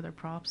responsible for their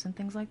props and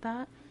things like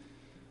that.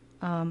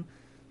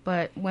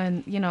 But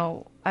when,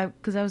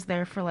 because I was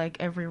there for like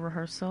every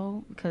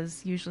rehearsal,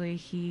 because usually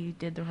he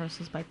did the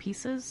rehearsals by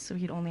pieces, so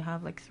he'd only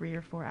have like 3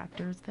 or 4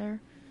 actors there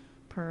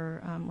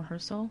per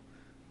rehearsal,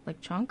 like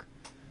chunk.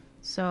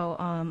 So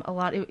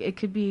it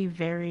could be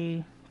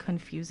very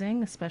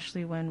confusing,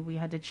 especially when we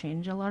had to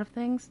change a lot of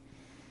things,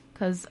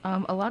 because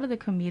a lot of the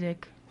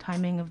comedic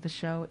timing of the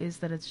show is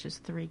that it's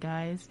just 3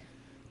 guys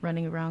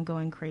running around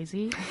going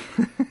crazy.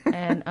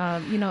 And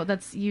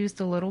that's used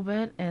a little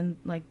bit in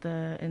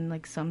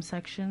some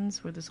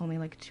sections where there's only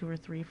like 2 or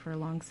 3 for a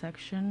long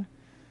section.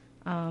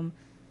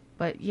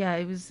 But yeah,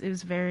 it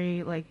was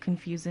very like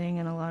confusing,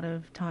 and a lot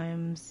of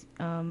times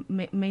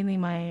mainly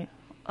my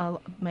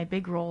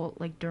big role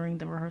like during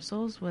the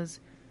rehearsals was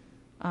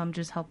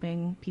just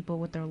helping people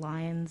with their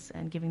lines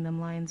and giving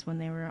them lines when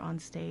they were on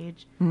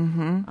stage.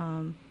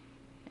 And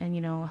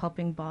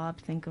helping Bob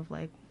think of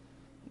like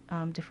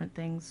different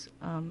things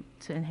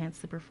to enhance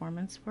the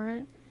performance for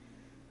it.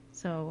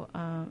 So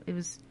it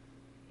was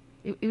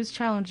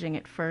challenging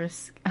at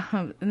first.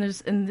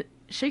 And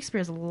Shakespeare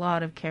has a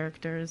lot of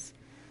characters,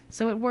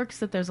 so it works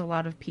that there's a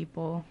lot of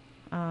people.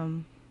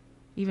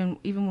 Even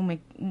when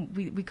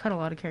we cut a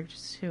lot of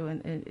characters too,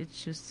 and it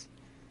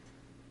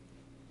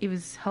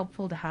was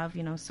helpful to have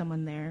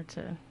someone there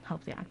to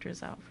help the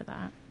actors out for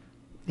that.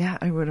 Yeah,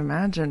 I would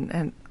imagine.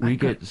 And we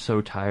get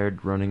so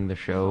tired running the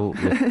show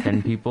with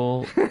 10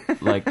 people.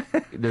 Like,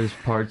 there's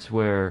parts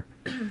where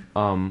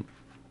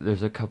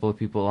there's a couple of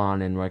people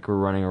on, and like we're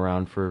running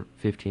around for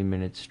 15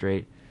 minutes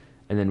straight,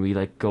 and then we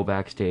like go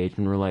backstage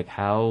and we're like,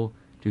 how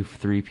do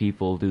 3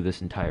 people do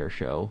this entire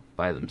show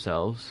by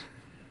themselves?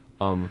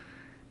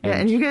 Yeah,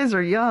 and you guys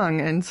are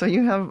young, and so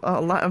you have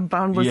a lot of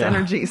boundless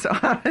energy, so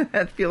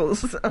that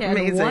feels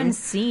amazing. And one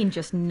scene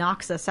just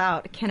knocks us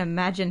out. I can't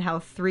imagine how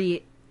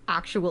 3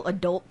 actual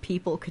adult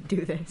people could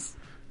do this.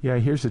 Yeah,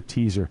 here's a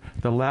teaser.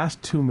 The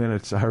last 2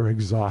 minutes are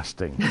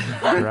exhausting,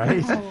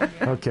 right?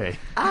 Okay.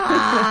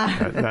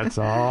 That's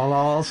all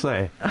I'll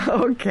say.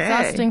 Okay.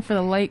 Exhausting for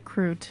the light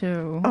crew,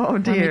 too. Oh,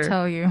 dear. Let me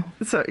tell you.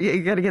 So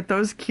you got to get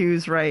those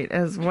cues right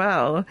as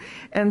well.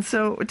 And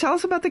so tell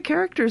us about the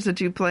characters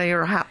that you play,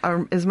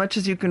 or as much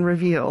as you can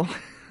reveal.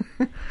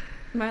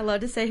 Am I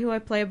allowed to say who I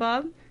play,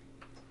 Bob?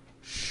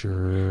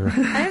 Sure.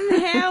 I'm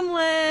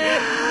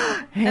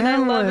Hamlet. And I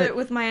love it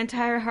with my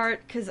entire heart,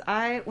 because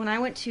when I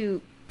went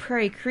to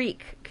Prairie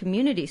Creek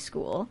Community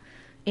School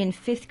in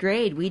 5th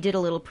grade, we did a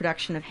little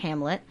production of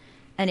Hamlet,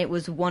 and it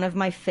was one of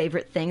my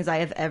favorite things I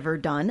have ever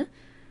done.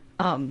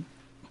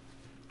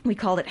 We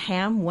called it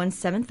Ham,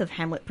 1/7 of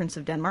Hamlet, Prince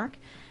of Denmark,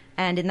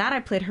 and in that I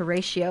played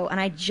Horatio,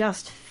 and I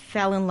just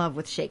fell in love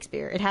with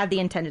Shakespeare. It had the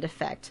intended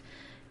effect,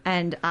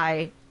 and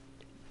I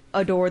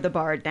adore the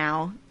Bard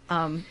now,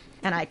 and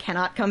I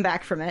cannot come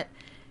back from it.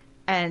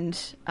 And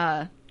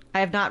I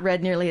have not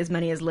read nearly as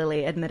many as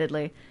Lily,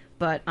 admittedly,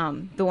 but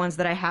the ones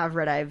that I have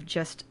read, I've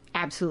just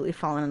absolutely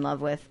fallen in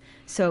love with.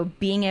 So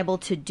being able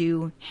to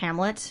do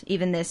Hamlet,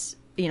 even this,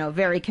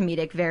 very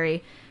comedic,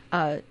 very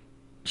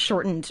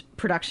shortened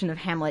production of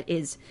Hamlet,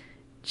 is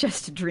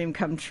just a dream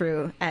come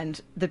true.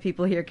 And the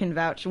people here can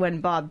vouch.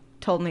 When Bob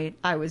told me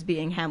I was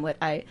being Hamlet,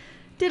 I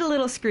did a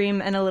little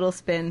scream and a little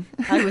spin.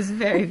 I was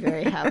very,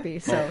 very happy.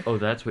 So Oh,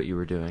 that's what you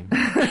were doing.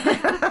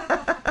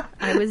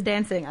 I was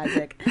dancing,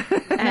 Isaac.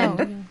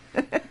 And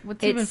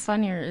what's even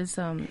funnier is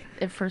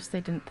at first they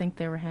didn't think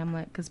they were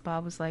Hamlet, because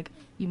Bob was like,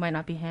 you might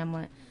not be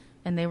Hamlet,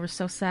 and they were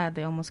so sad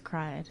they almost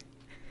cried.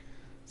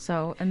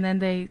 So, and then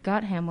they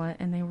got Hamlet,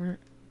 and they were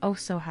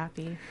so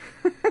happy.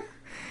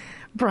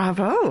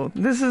 Bravo.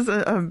 This is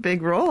a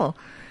big role.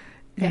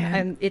 Yeah,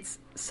 and it's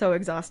so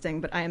exhausting,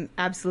 but I am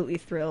absolutely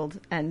thrilled.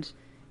 And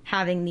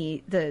having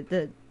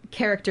the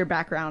character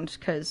background,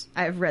 because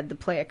I've read the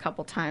play a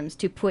couple times,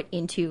 to put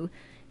into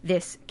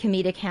this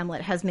comedic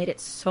Hamlet has made it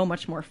so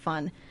much more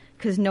fun,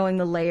 because knowing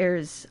the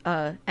layers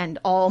and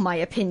all my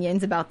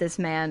opinions about this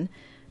man,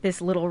 this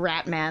little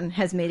rat man,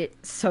 has made it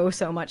so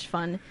much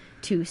fun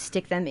to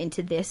stick them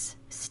into this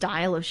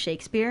style of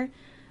Shakespeare.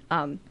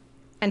 And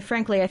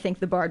frankly, I think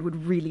the Bard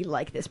would really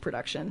like this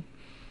production.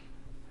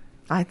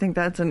 I think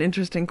that's an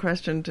interesting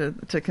question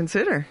to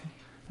consider.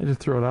 I just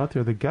throw it out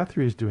there. The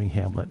Guthrie is doing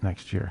Hamlet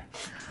next year.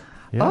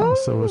 Yeah,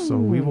 so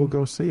we will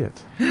go see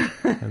it,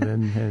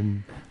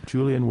 and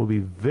Julian will be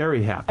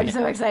very happy. I'm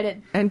so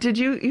excited. And did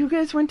you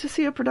guys went to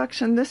see a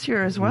production this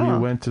year as well? We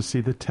went to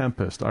see The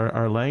Tempest.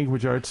 Our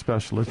language arts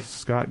specialist,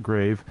 Scott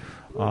Grave,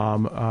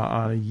 on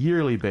a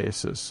yearly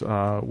basis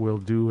will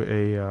do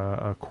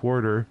a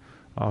quarter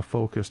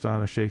focused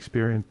on a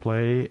Shakespearean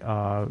play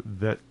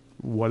that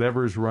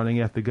whatever's running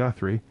at the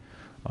Guthrie.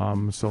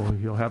 So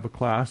you'll have a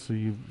class. So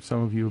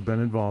some of you have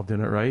been involved in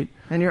it, right?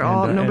 And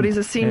nobody's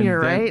a senior,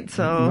 right?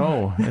 So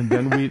no. And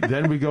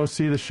then we go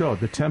see the show.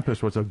 The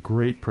Tempest was a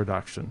great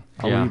production.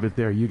 I'll leave it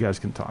there. You guys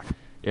can talk.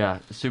 Yeah,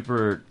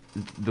 super.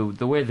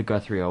 The way the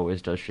Guthrie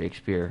always does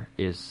Shakespeare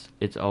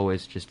it's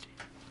always just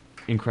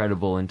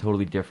incredible and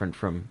totally different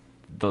from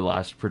the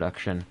last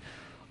production.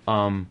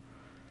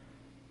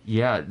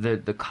 Yeah,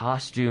 the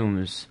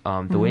costumes,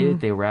 the way that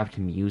they wrapped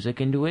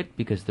music into it,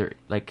 because they're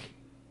like,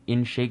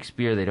 in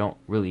Shakespeare they don't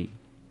really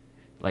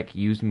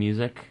use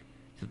music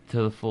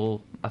to the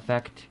full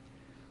effect,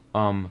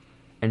 and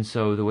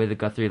so the way the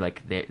Guthrie,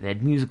 they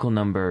had musical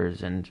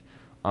numbers and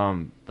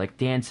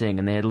dancing,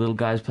 and they had little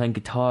guys playing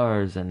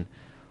guitars, and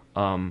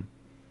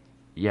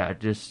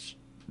just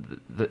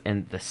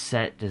the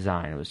set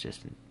design was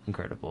just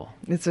incredible.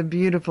 It's a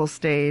beautiful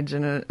stage,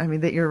 and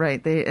that you're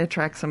right. They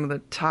attract some of the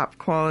top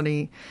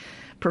quality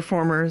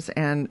performers,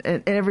 and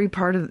every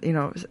part of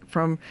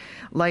from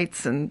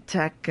lights and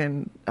tech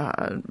and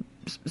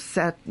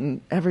set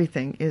and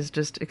everything is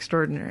just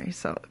extraordinary.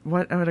 So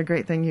what a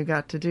great thing you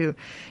got to do.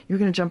 You're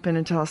going to jump in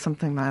and tell us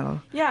something,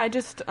 Milo. Yeah, I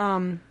just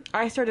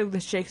I started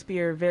with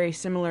Shakespeare very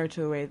similar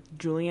to the way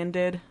Julian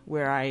did,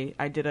 where I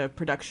did a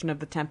production of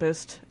The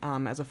Tempest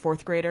as a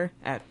 4th grader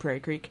at Prairie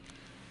Creek.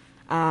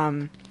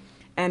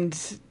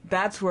 And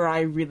that's where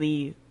I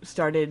really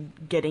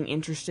started getting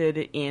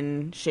interested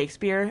in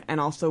Shakespeare, and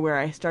also where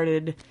I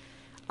started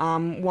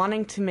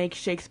wanting to make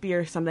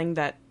Shakespeare something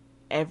that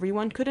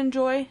everyone could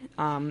enjoy.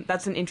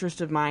 That's an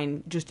interest of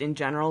mine just in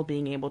general,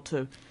 being able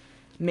to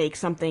make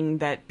something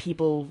that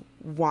people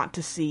want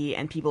to see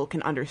and people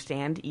can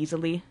understand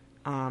easily.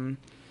 And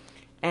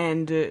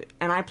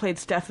I played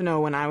Stefano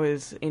when I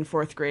was in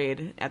 4th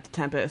grade at The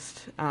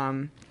Tempest.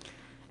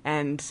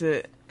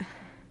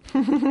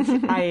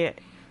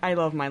 I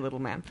love my little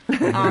man.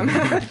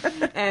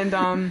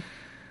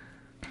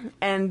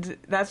 And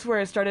that's where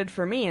it started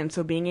for me. And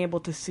so being able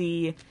to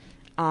see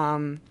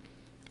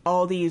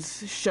all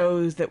these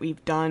shows that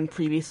we've done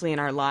previously in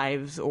our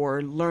lives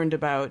or learned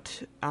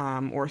about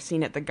or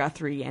seen at the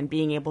Guthrie, and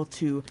being able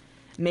to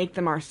make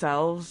them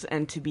ourselves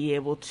and to be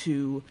able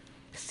to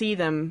see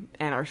them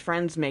and our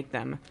friends make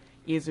them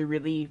is a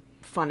really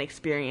fun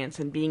experience,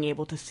 and being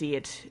able to see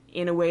it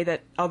in a way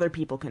that other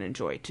people can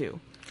enjoy too.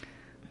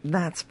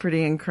 That's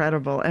pretty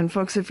incredible. And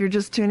folks, if you're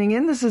just tuning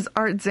in, this is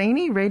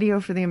ArtZany Radio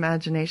for the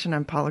Imagination.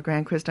 I'm Paula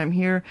Granquist. I'm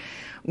here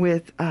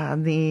with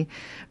the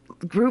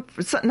group,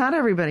 not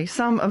everybody,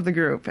 some of the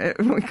group. I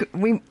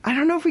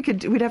don't know if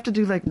we'd have to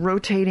do like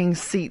rotating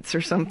seats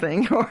or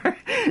something or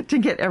to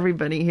get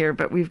everybody here,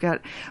 but we've got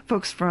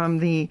folks from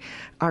the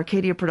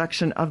Arcadia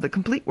production of the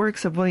complete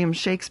works of William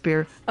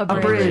Shakespeare,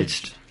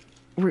 Abridged.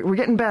 We're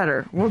getting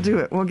better. We'll do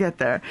it. We'll get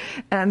there.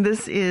 And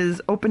this is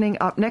opening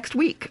up next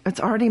week. It's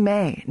already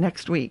May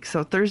next week.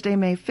 So Thursday,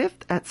 May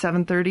 5th at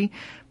 7:30,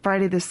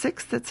 Friday the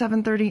 6th at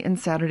 7:30, and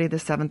Saturday the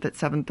 7th at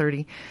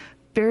 7:30.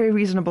 Very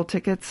reasonable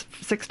tickets,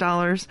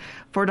 $6,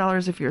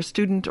 $4 if you're a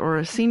student or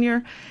a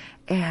senior,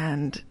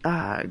 and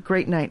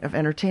great night of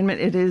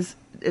entertainment. It is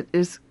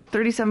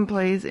 37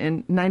 plays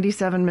in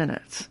 97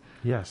 minutes.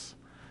 Yes.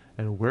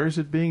 And where is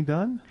it being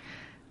done?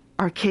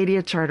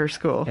 Arcadia Charter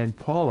School. And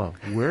Paula,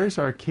 where's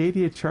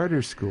Arcadia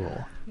Charter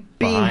School?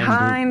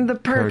 Behind the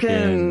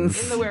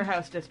Perkins. In the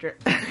warehouse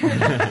district.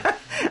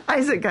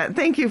 Isaac,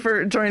 thank you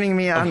for joining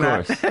me on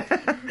that.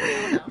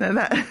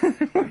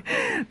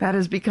 That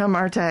has become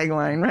our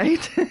tagline,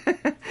 right?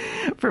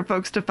 For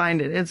folks to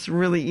find it. It's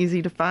really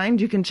easy to find.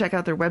 You can check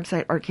out their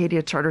website,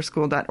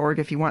 arcadiacharterschool.org,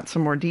 if you want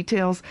some more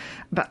details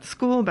about the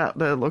school, about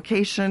the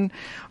location,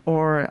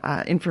 or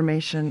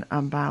information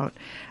about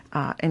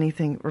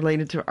anything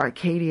related to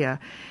Arcadia.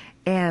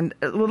 And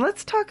well,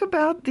 let's talk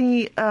about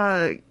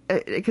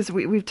because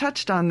we've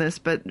touched on this,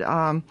 but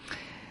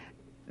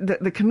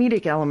the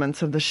comedic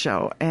elements of the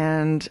show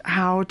and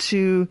how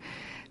to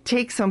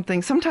take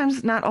something.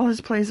 Sometimes not all his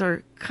plays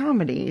are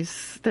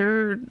comedies. There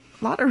are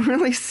a lot of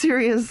really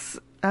serious,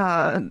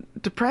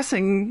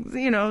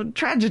 depressing,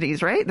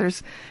 tragedies, right?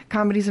 There's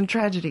comedies and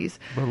tragedies.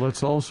 But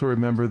let's also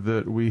remember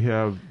that we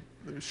have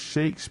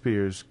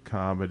Shakespeare's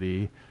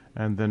comedy,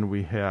 and then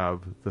we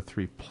have the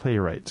three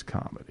playwrights'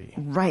 comedy.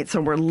 Right,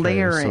 so we're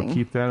layering. So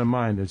keep that in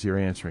mind as you're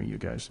answering, you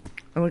guys.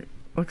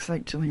 Looks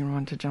like Jillian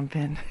wanted to jump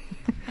in.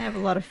 I have a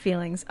lot of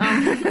feelings.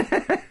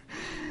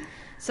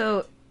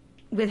 So,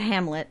 with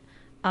Hamlet,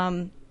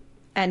 and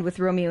with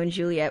Romeo and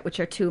Juliet, which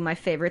are two of my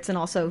favorites, and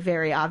also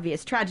very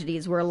obvious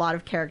tragedies where a lot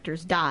of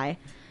characters die,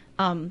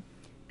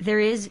 there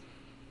is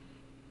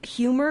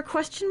humor,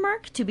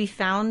 to be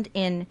found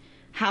in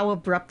how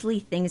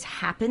abruptly things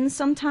happen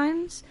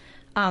sometimes.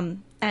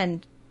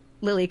 And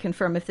Lily,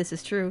 confirm if this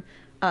is true.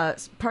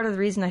 Part of the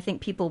reason I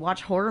think people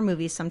watch horror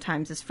movies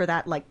sometimes is for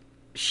that, like,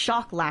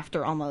 shock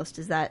laughter almost,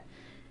 is that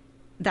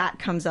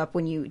comes up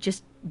when you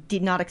just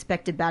did not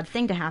expect a bad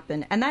thing to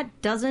happen. And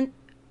that doesn't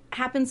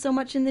happen so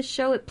much in this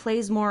show. It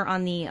plays more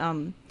on the,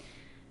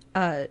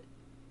 I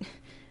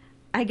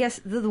guess,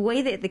 the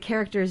way that the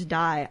characters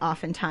die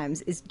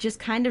oftentimes is just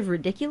kind of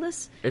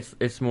ridiculous.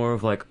 It's more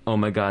of like, oh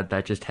my god,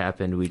 that just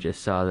happened. We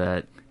just saw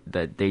that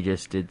they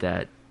just did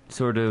that.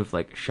 Sort of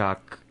like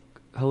shock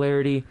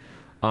hilarity,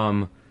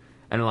 and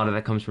a lot of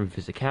that comes from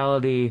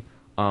physicality,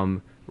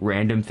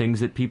 random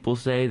things that people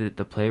say that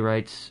the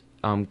playwrights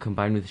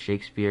combined with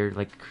Shakespeare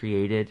like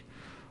created,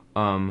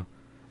 and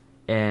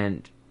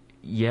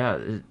yeah,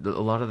 a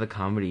lot of the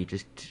comedy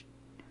just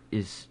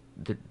is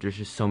there's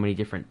just so many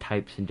different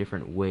types and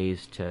different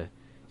ways to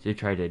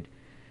try to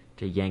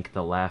yank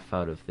the laugh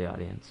out of the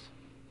audience.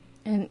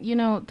 And,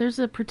 there's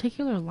a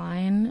particular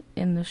line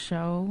in the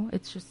show.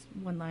 It's just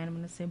one line I'm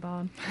going to say,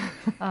 Bob,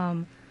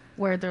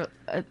 where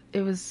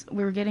we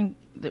were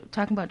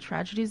talking about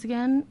tragedies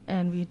again,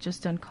 and we had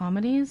just done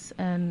comedies,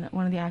 and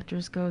one of the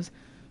actors goes,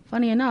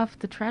 funny enough,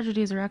 the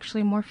tragedies are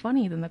actually more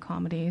funny than the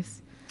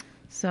comedies.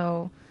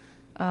 So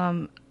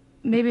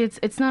maybe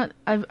it's not,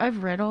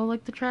 I've read all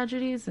like the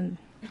tragedies, and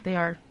they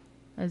are,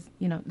 as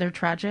they're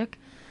tragic.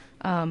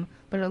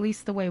 But at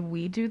least the way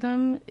we do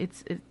them,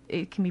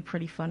 it can be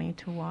pretty funny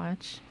to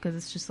watch because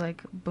it's just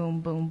like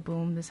boom, boom,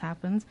 boom, this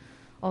happens.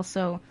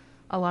 Also,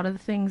 a lot of the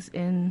things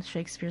in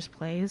Shakespeare's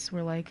plays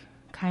were like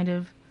kind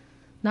of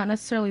not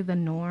necessarily the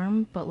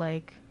norm, but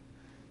like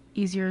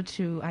easier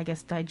to, I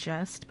guess,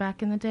 digest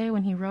back in the day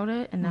when he wrote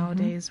it. And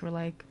nowadays we're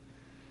like,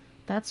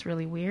 that's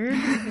really weird.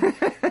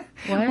 What?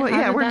 Well,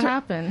 How did that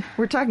happen?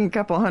 We're talking a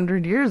couple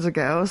hundred years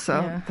ago,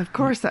 so of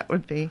course that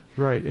would be.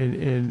 Right,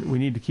 and we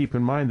need to keep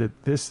in mind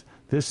that this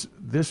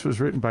was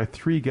written by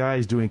three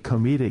guys doing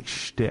comedic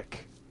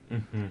shtick.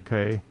 Mm-hmm.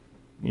 Okay,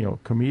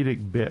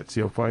 comedic bits.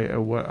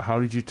 How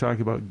did you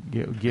talk about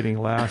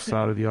getting laughs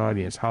out of the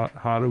audience?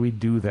 How do we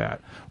do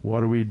that?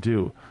 What do we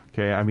do?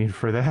 Okay, I mean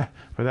for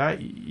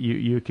that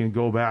you can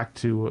go back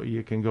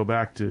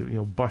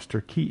to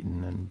Buster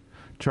Keaton and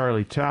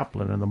Charlie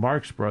Chaplin and the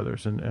Marx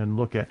Brothers and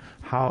look at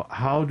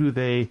how do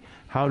they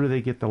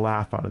get the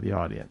laugh out of the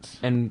audience.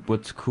 And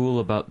what's cool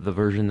about the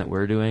version that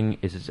we're doing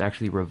is it's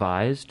actually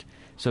revised.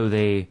 So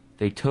they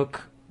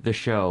took the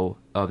show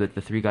that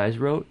the three guys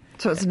wrote.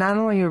 So it's not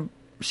only a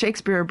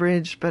Shakespeare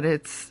abridged, but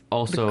it's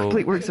also the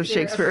complete works of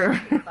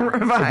Shakespeare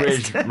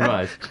revised.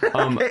 Revised.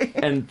 Okay.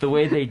 And the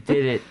way they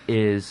did it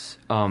is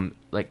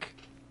like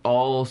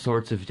all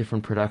sorts of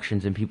different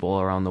productions and people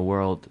around the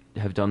world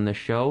have done this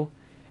show,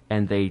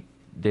 and they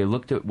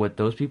looked at what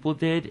those people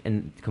did,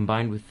 and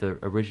combined with the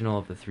original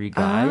of the three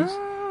guys,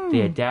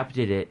 they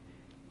adapted it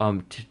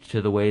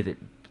to the way that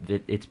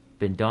it's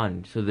been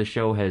done. So the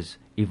show has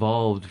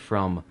evolved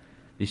from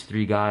these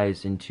three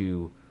guys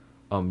into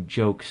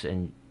jokes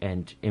and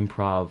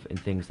improv and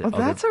things that. Well,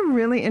 that's a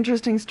really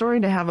interesting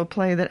story, to have a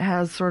play that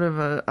has sort of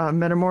a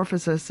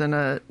metamorphosis and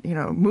a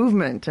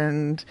movement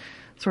and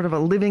sort of a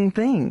living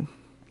thing.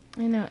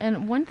 I know,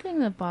 and one thing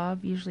that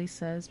Bob usually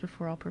says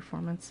before all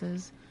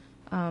performances,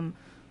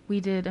 we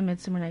did A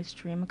Midsummer Night's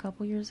Dream a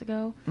couple years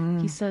ago.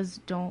 He says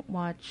don't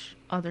watch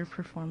other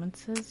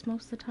performances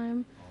most of the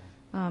time.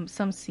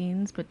 Some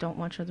scenes, but don't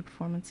watch other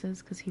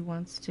performances, because he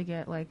wants to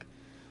get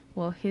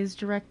his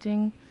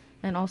directing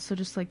and also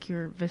just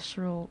your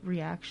visceral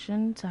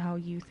reaction to how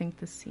you think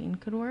the scene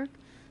could work.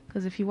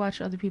 Because if you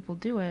watch other people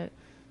do it,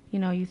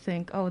 you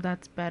think, oh,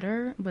 that's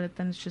better, but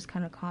then it's just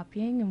kind of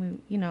copying.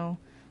 And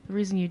the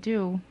reason you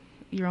do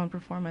your own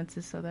performance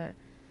is so that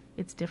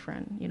it's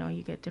different.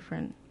 You get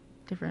different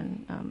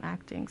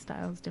acting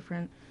styles,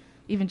 different,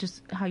 even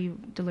just how you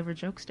deliver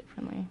jokes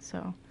differently.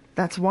 So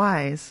that's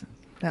wise.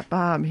 That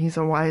Bob, he's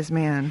a wise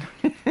man.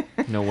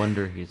 No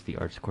wonder he's the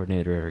arts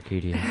coordinator at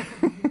Arcadia.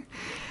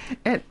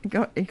 Ed,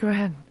 go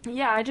ahead.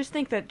 Yeah, I just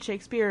think that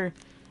Shakespeare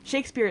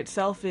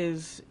itself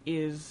is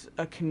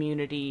a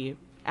community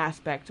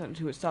aspect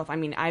unto itself. I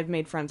mean, I've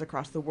made friends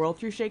across the world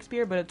through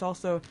Shakespeare, but it's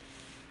also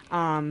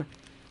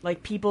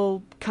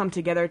people come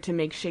together to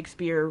make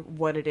Shakespeare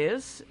what it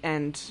is,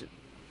 and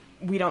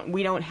we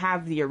don't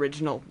have the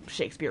original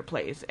Shakespeare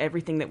plays.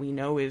 Everything that we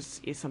know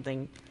is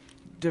something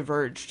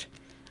diverged.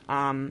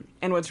 And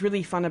what's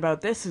really fun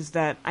about this is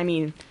that,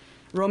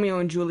 Romeo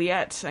and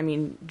Juliet,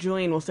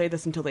 Julian will say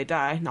this until they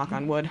die, knock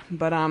on wood,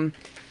 but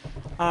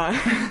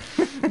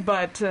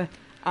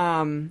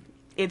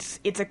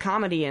it's a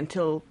comedy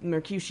until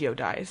Mercutio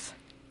dies,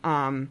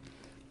 and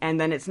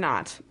then it's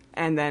not,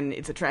 and then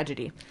it's a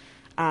tragedy.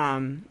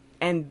 And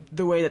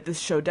the way that this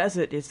show does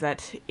it is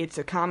that it's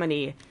a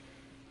comedy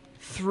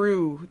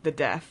through the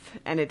death,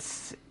 and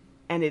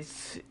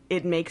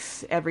it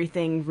makes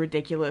everything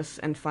ridiculous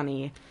and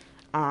funny,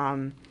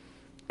 and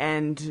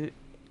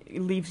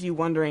it leaves you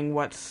wondering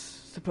what's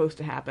supposed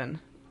to happen.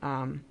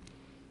 And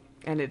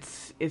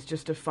it's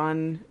just a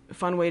fun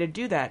way to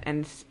do that,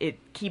 and it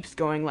keeps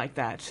going like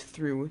that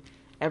through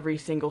every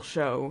single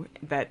show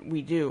that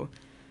we do.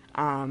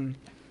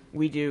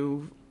 We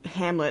do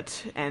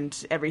Hamlet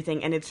and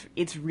everything, and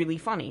it's really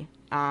funny.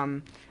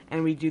 And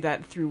we do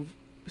that through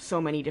so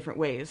many different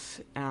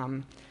ways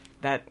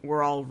that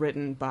were all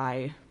written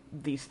by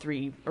these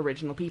three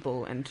original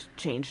people and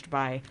changed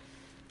by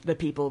the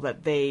people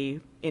that they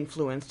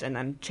influenced and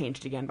then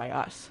changed again by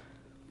us.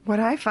 What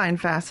I find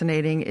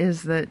fascinating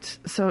is that,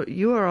 so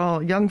you are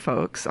all young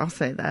folks, I'll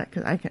say that,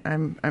 because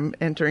I'm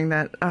entering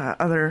that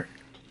other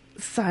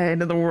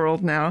side of the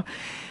world now,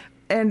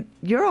 and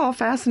you're all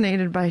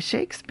fascinated by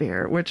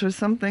Shakespeare, which was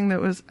something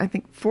that was, I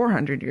think,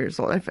 400 years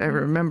old, if I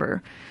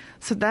remember.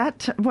 So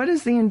what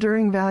is the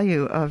enduring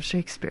value of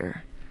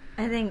Shakespeare?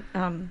 I think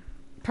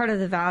part of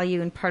the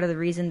value and part of the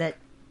reason that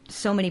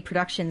so many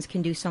productions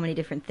can do so many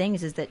different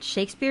things is that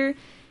Shakespeare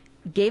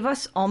gave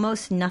us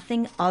almost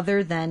nothing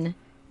other than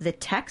the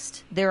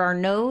text. There are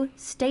no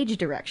stage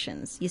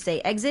directions. You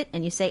say exit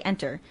and you say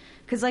enter.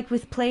 Because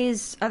with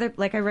plays, I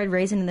read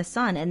Raisin in the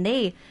Sun,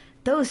 and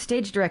those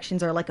stage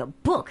directions are like a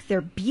book.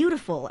 They're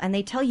beautiful, and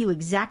they tell you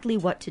exactly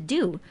what to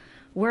do.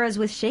 Whereas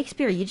with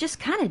Shakespeare, you just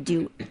kind of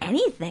do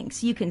anything.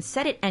 So you can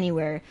set it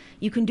anywhere.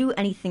 You can do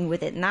anything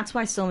with it. And that's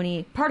why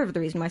part of the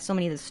reason why so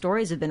many of the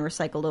stories have been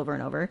recycled over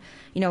and over.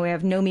 We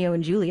have Romeo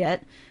and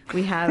Juliet.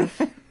 We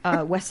have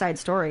West Side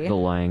Story. The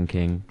Lion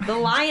King. The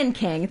Lion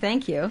King,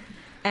 thank you.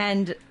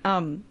 And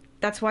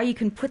that's why you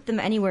can put them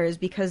anywhere, is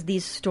because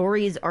these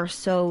stories are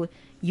so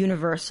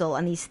universal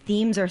and these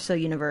themes are so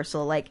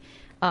universal.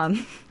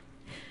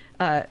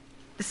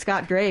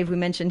 Scott Grave, we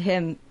mentioned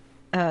him,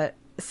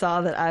 saw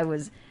that I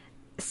was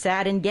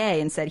sad and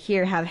gay and said,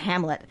 here, have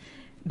Hamlet,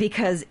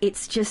 because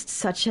it's just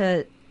such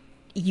a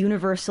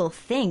universal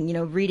thing,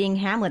 reading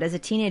Hamlet as a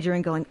teenager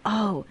and going,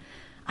 oh,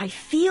 I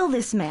feel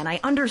this man,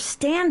 I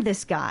understand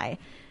this guy,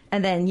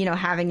 and then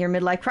having your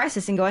midlife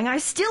crisis and going, I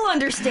still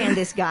understand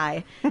this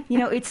guy.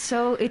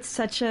 It's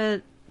such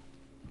a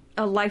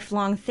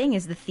lifelong thing,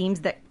 is the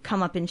themes that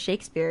come up in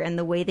Shakespeare and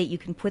the way that you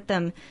can put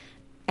them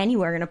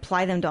anywhere and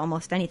apply them to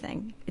almost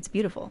anything. It's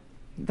beautiful.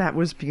 That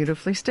was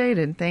beautifully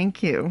stated.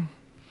 Thank you.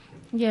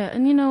 Yeah,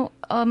 and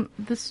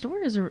the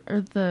stories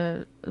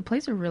the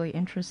plays are really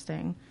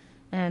interesting,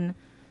 and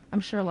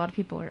I'm sure a lot of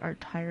people are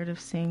tired of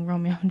seeing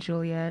Romeo and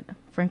Juliet.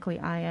 Frankly,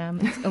 I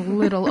am. It's a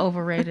little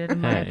overrated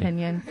in my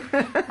opinion.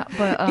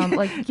 But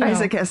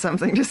Isaac has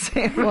something to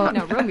say. Well,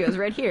 no, Romeo's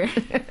right here.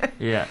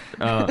 Yeah.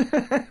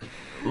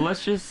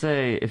 Let's just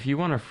say, if you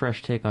want a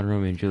fresh take on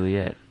Romeo and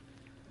Juliet,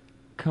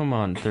 come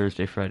on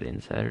Thursday, Friday,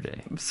 and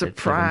Saturday.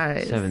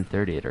 Surprise! At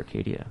 7:30 at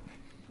Arcadia.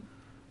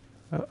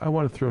 I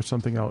want to throw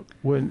something out.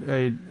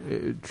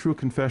 True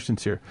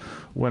confessions here.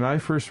 When I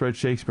first read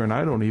Shakespeare, and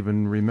I don't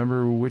even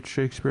remember which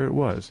Shakespeare it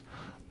was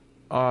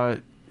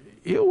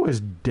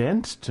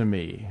dense to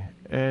me,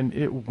 and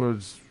it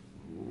was,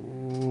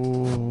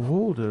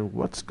 hold it,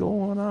 what's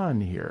going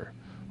on here?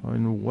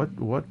 And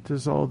what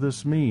does all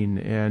this mean?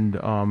 And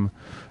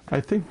I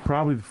think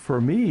probably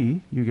for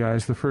me, you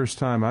guys, the first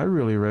time I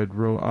really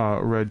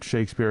read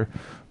Shakespeare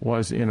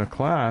was in a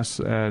class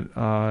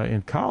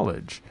in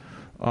college.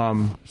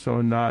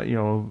 So not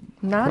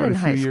not in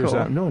high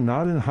school. No,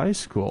 not in high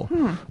school.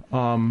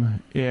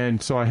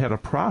 And so I had a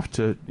prof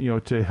to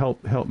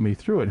help me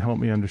through it, help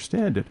me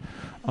understand it.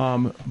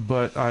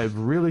 But I've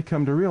really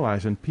come to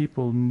realize, and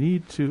people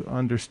need to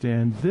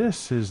understand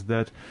this, is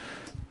that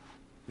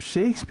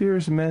Shakespeare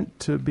is meant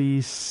to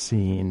be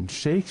seen.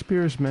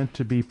 Shakespeare is meant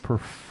to be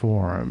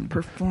performed.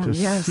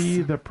 Yes.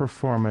 See the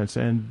performance,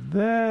 and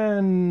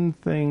then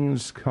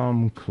things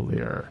come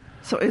clear.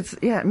 So it's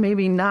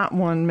maybe not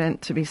one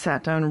meant to be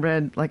sat down and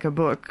read like a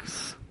book.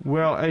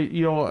 Well,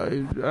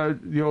 the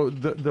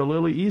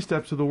Lily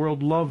Estepes of the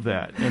world love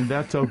that, and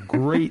that's a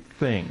great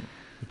thing.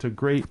 It's a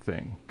great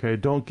thing. Okay,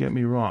 don't get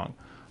me wrong.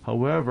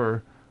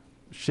 However,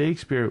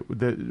 Shakespeare,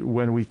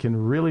 when we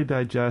can really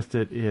digest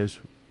it, is,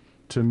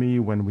 to me,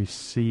 when we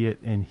see it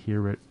and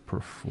hear it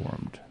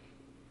performed.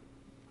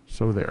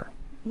 So there.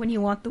 When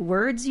you want the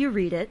words, you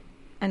read it,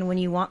 and when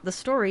you want the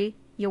story,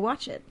 you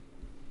watch it.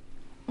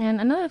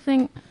 And another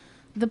thing,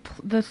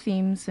 the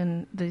themes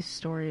in these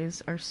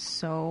stories are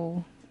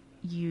so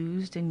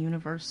used and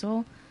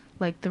universal,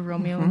 like the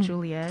Romeo and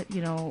Juliet,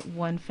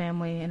 one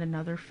family and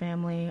another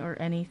family, or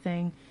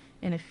anything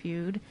in a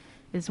feud,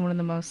 is one of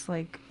the most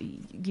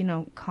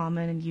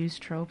common and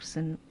used tropes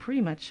in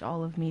pretty much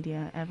all of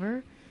media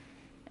ever.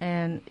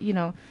 And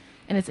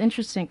and it's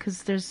interesting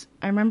because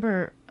I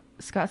remember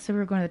Scott said we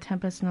were going to The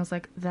Tempest, and I was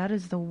like, that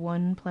is the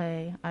one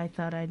play I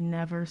thought I'd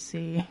never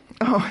see.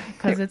 Oh,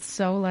 because it's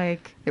so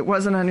it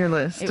wasn't on your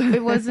list.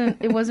 It wasn't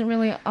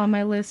really on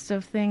my list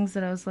of things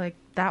that I was like,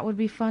 that would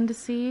be fun to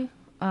see.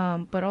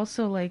 But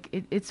also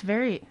it's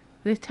very,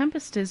 The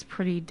Tempest is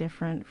pretty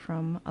different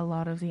from a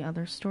lot of the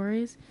other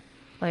stories.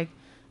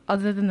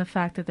 Other than the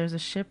fact that there's a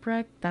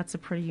shipwreck, that's a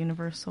pretty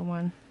universal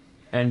one.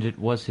 And it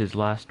was his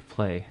last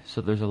play,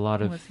 so there's a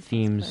lot of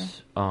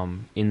themes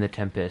in The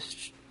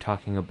Tempest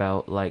talking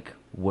about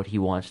what he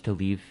wants to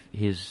leave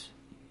his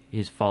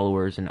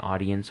followers and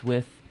audience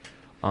with,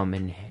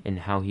 and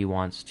how he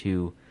wants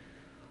to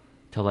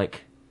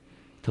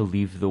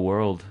leave the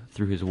world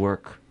through his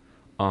work.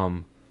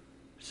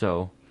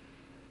 So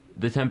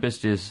The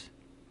Tempest is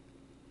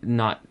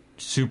not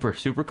super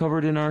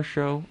covered in our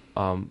show,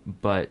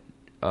 but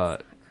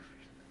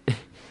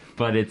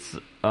it's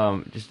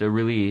just a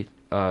really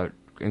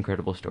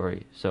incredible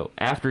story. So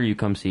after you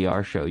come see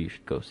our show, you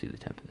should go see The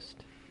Tempest.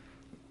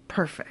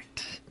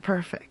 Perfect.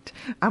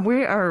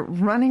 We are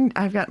running.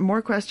 I've got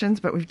more questions,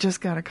 but we've just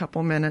got a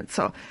couple minutes.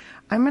 So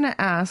I'm going to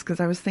ask,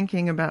 because I was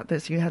thinking about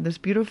this. You had this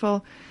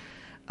beautiful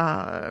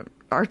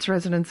arts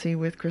residency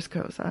with Chris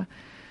Koza.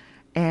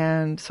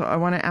 And so I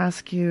want to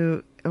ask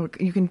you,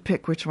 you can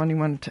pick which one you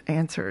want to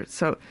answer.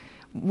 So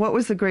what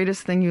was the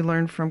greatest thing you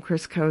learned from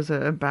Chris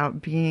Koza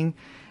about being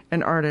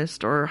an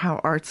artist, or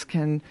how arts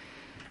can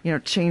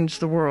change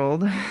the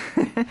world?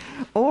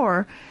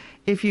 Or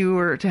if you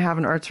were to have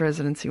an arts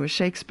residency with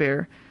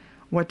Shakespeare,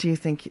 what do you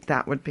think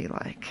that would be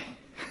like?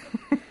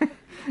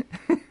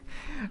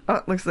 Oh,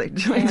 it looks like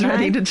Julie's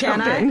ready to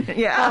jump in.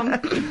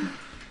 Yeah.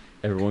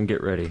 Everyone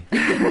get ready.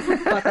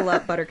 Buckle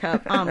up,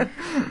 Buttercup.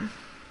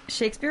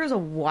 Shakespeare is a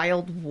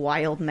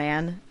wild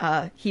man.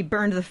 He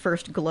burned the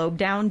first globe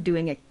down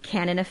doing a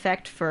cannon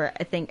effect for,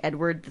 I think,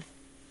 Edward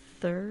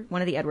III,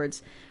 one of the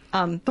Edwards.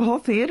 The whole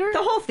theater?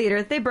 The whole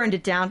theater. They burned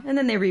it down, and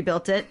then they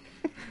rebuilt it.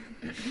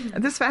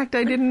 This fact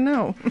I didn't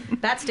know.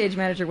 That stage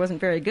manager wasn't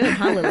very good,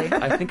 huh, Lily?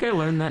 I think I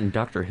learned that in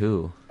Doctor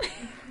Who.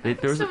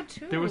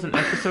 There was an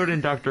episode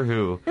in Doctor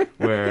Who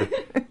where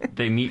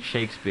they meet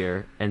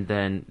Shakespeare, and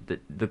then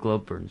the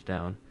globe burns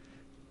down.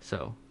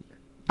 So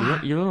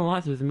you learn a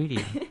lot through the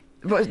media.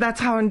 But that's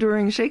how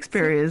enduring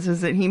Shakespeare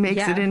is that he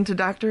makes it into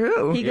Doctor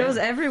Who. He goes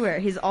everywhere.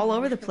 He's all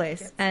over the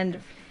place. And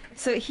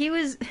so he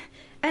was...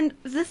 And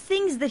the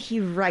things that he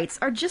writes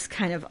are just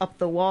kind of up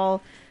the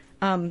wall.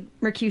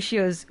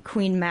 Mercutio's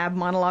Queen Mab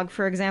monologue,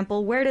 for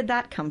example, where did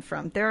that come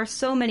from? There are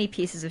so many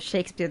pieces of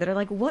Shakespeare that are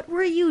like, what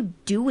were you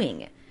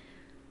doing?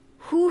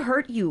 Who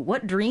hurt you?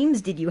 What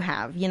dreams did you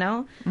have,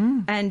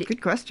 And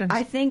good questions.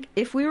 I think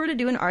if we were to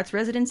do an arts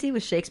residency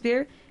with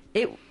Shakespeare,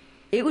 it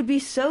would be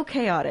so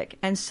chaotic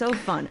and so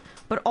fun,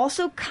 but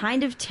also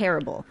kind of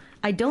terrible.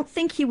 I don't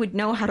think he would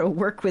know how to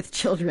work with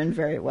children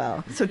very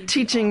well. So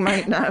teaching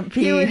might not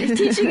be...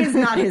 Teaching is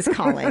not his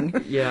calling.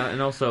 Yeah,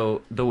 and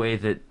also the way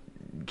that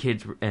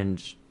kids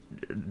and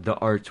the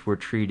arts were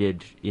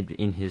treated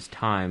in his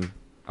time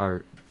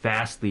are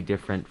vastly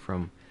different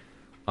from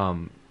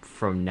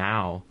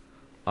now.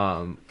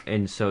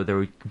 And so there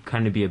would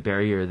kind of be a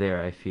barrier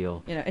there, I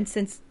feel. And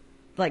since,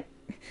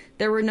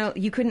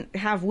 you couldn't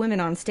have women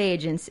on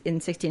stage in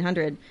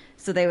 1600,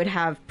 so they would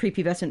have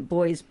prepubescent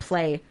boys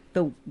play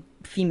the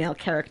female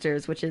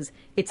characters, which is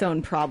its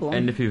own problem.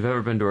 And if you've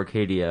ever been to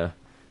Arcadia,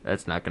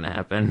 that's not going to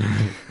happen.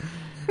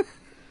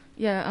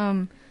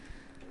 Yeah,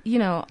 you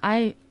know,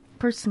 I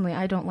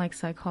don't like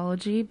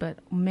psychology, but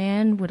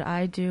man, would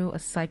I do a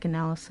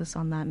psychoanalysis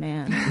on that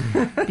man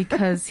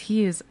because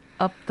he is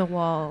up the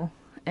wall.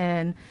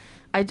 And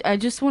I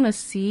just want to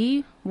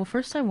see, well,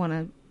 first I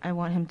want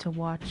him to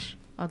watch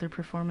other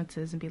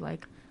performances and be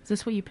like, is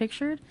this what you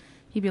pictured?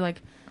 He'd be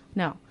like,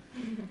 no.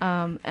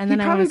 And then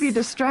He'd probably be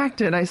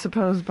distracted, I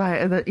suppose,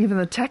 by even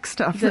the tech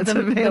stuff that's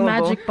available. The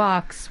magic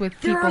box with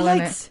people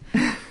in it.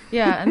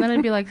 Yeah, and then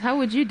I'd be like, how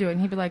would you do it?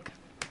 And he'd be like,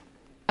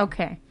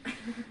 okay.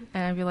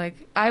 And I'd be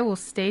like, I will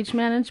stage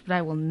manage, but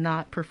I will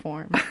not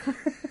perform.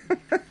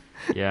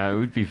 Yeah, it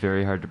would be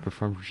very hard to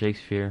perform for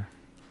Shakespeare.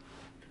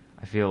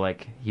 I feel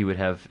like he would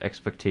have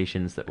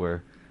expectations that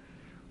were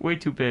way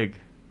too big.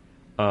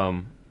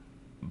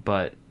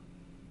 But,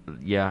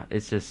 yeah,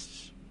 it's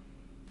just...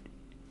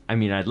 I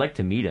mean, I'd like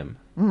to meet him.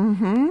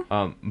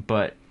 Mm-hmm.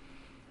 But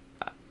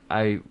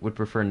I would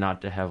prefer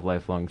not to have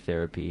lifelong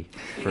therapy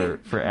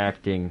for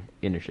acting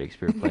in a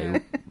Shakespeare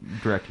play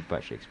directed by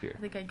Shakespeare.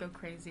 I think I'd go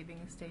crazy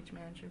being a stage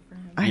manager for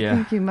him. I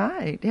think you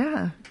might,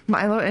 yeah.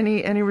 Milo,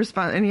 any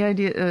response, any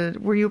idea?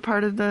 Were you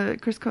part of the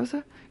Chris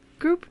Cosa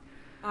group?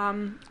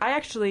 I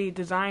actually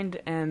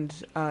designed and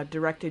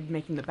directed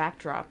making the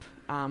backdrop,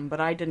 but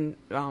I didn't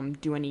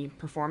do any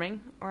performing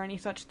or any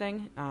such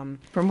thing.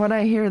 From what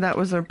I hear, that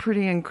was a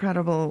pretty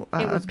incrable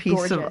piece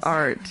gorgeous. of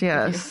art,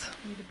 yes.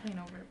 We need to paint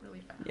over it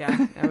really fast.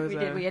 Yeah, it was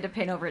We had to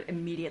paint over it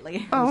immediately.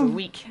 It was a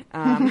week.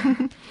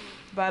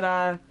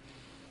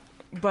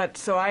 But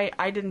so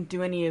I didn't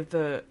do any of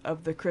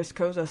the Chris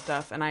Cosa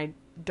stuff, and I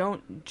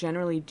don't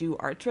generally do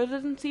arts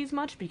residencies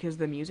much because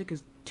the music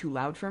is too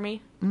loud for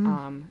me.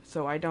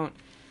 So I don't.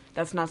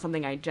 That's not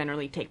something I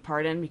generally take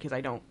part in because I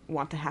don't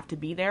want to have to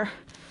be there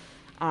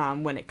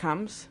when it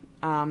comes.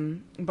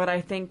 But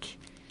I think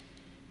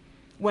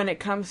when it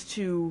comes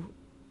to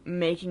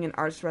making an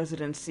arts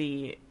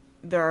residency,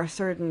 there are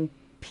certain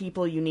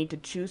people you need to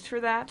choose for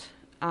that.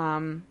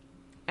 And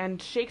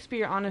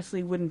Shakespeare,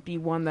 honestly, wouldn't be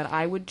one that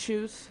I would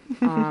choose.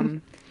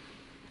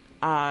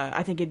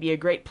 I think it'd be a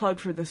great plug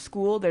for the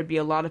school. There'd be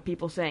a lot of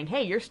people saying,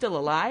 hey, you're still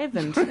alive.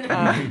 And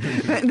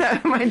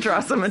that might draw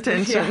some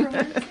attention.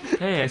 Yeah.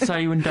 Hey, I saw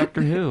you in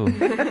Doctor Who.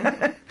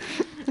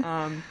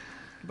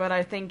 But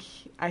I think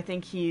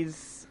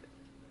he's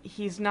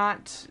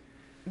not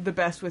the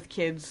best with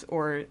kids,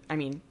 or, I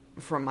mean,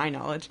 from my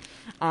knowledge,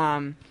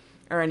 or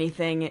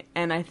anything.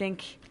 And I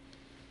think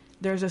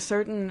there's a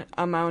certain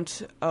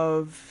amount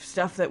of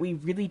stuff that we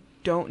really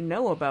don't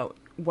know about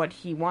what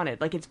he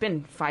wanted. Like, it's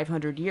been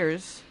 500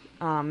 years,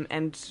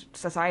 and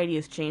society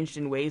has changed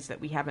in ways that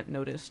we haven't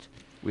noticed.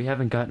 We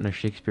haven't gotten a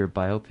Shakespeare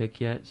biopic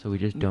yet, so we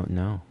just don't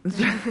know.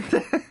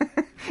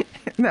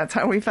 That's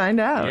how we find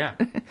out. Yeah.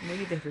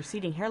 Maybe the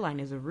receding hairline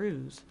is a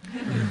ruse.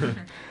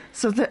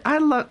 So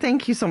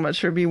thank you so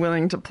much for being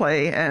willing to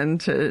play and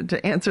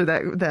to answer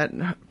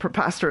that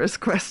preposterous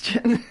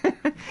question.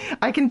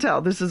 I can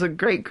tell this is a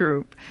great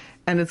group,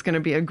 and it's going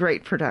to be a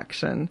great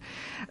production.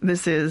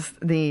 This is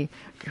here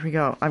we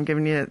go. I'm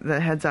giving you the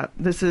heads up.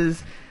 This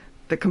is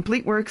the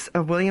complete works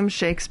of William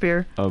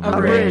Shakespeare,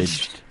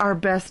 abridged. Our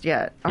best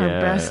yet.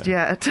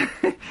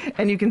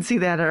 And you can see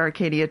that at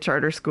Arcadia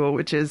Charter School,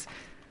 which is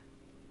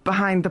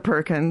behind the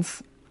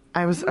Perkins.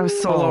 I was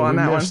solo on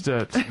that one. Missed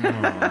it.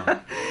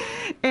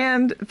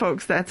 And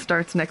folks, that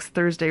starts next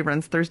Thursday,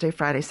 runs Thursday,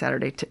 Friday,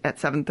 Saturday at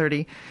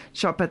 7:30.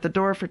 Show up at the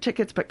door for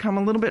tickets, but come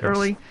a little bit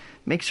early.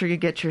 Make sure you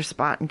get your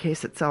spot in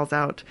case it sells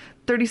out.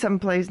 37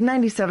 plays,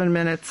 97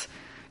 minutes.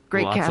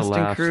 Great lots cast of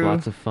laughs, and crew.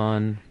 Lots of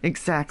fun.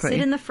 Exactly. Sit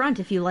in the front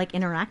if you like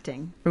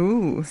interacting.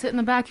 Ooh. Sit in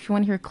the back if you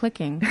want to hear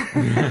clicking.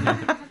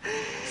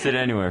 Sit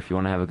anywhere if you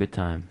want to have a good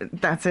time.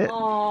 That's it.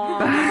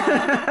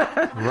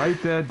 Write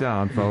that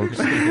down, folks.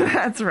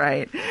 That's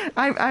right.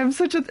 I'm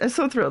so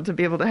thrilled to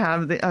be able to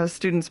have the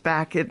students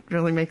back. It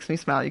really makes me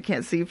smile. You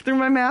can't see through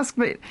my mask,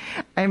 but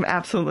I'm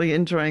absolutely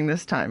enjoying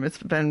this time. It's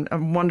been a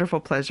wonderful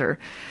pleasure.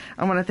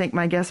 I want to thank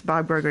my guest,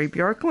 Bob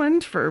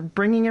Gregory-Bjorklund, for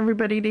bringing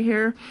everybody to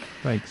here.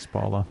 Thanks,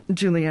 Paula.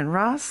 Julian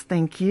Ross,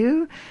 thank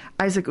you.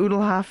 Isaac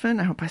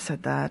Udelhoffen, I hope I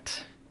said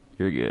that.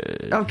 You're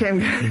good. Okay, I'm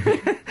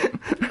good.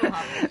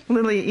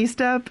 Lily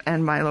Eastup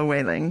and Milo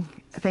Whaling.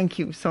 Thank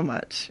you so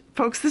much.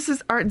 Folks, this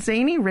is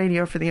ArtZany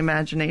Radio for the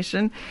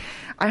Imagination.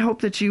 I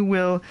hope that you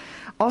will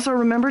also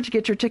remember to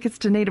get your tickets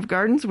to Native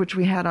Gardens, which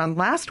we had on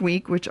last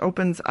week, which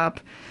opens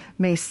up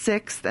May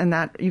 6th, and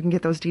that you can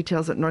get those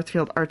details at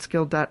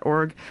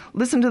northfieldartsguild.org.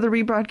 Listen to the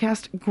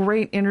rebroadcast.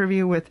 Great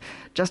interview with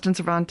Justin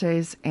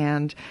Cervantes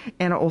and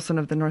Anna Olson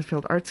of the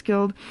Northfield Arts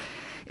Guild.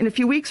 In a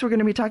few weeks, we're going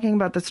to be talking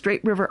about the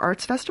Straight River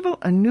Arts Festival,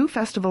 a new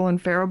festival in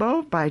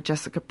Faribault by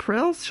Jessica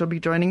Prills. She'll be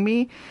joining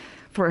me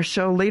for a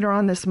show later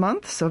on this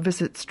month, so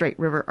visit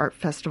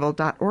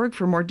straightriverartfestival.org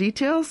for more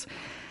details.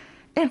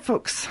 And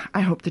folks, I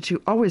hope that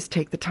you always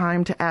take the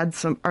time to add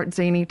some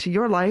ArtZany to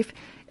your life.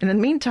 And in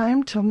the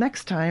meantime, till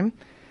next time,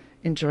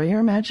 Enjoy your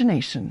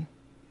imagination.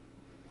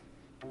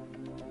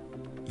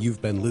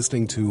 You've been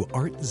listening to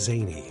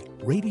ArtZany,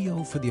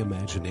 Radio for the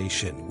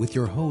Imagination, with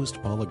your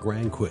host, Paula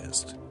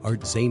Granquist.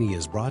 ArtZany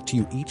is brought to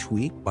you each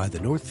week by the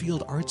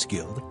Northfield Arts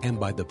Guild and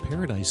by the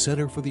Paradise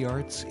Center for the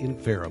Arts in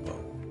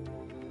Faribault.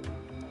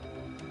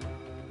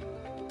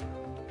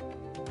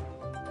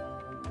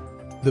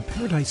 The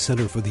Paradise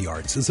Center for the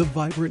Arts is a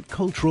vibrant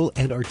cultural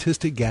and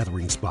artistic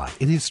gathering spot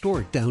in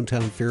historic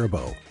downtown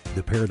Faribault.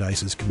 The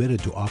Paradise is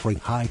committed to offering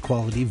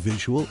high-quality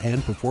visual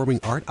and performing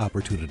art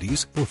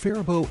opportunities for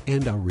Faribault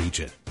and our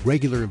region.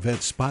 Regular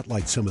events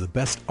spotlight some of the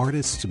best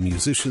artists and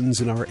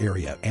musicians in our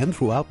area and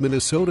throughout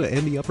Minnesota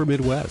and the upper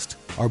Midwest.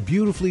 Our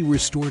beautifully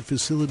restored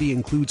facility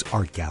includes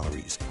art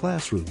galleries,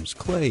 classrooms,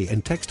 clay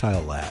and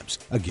textile labs,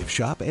 a gift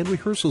shop, and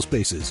rehearsal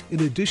spaces,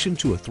 in addition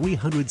to a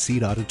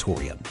 300-seat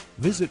auditorium.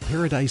 Visit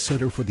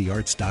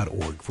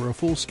ParadiseCenterForTheArts.org for a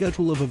full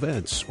schedule of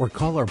events or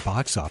call our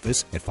box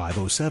office at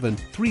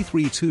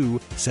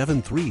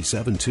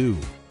 507-332-7372.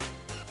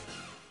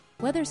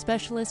 Weather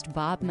specialist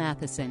Bob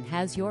Matheson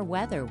has your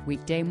weather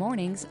weekday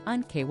mornings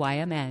on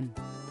KYMN.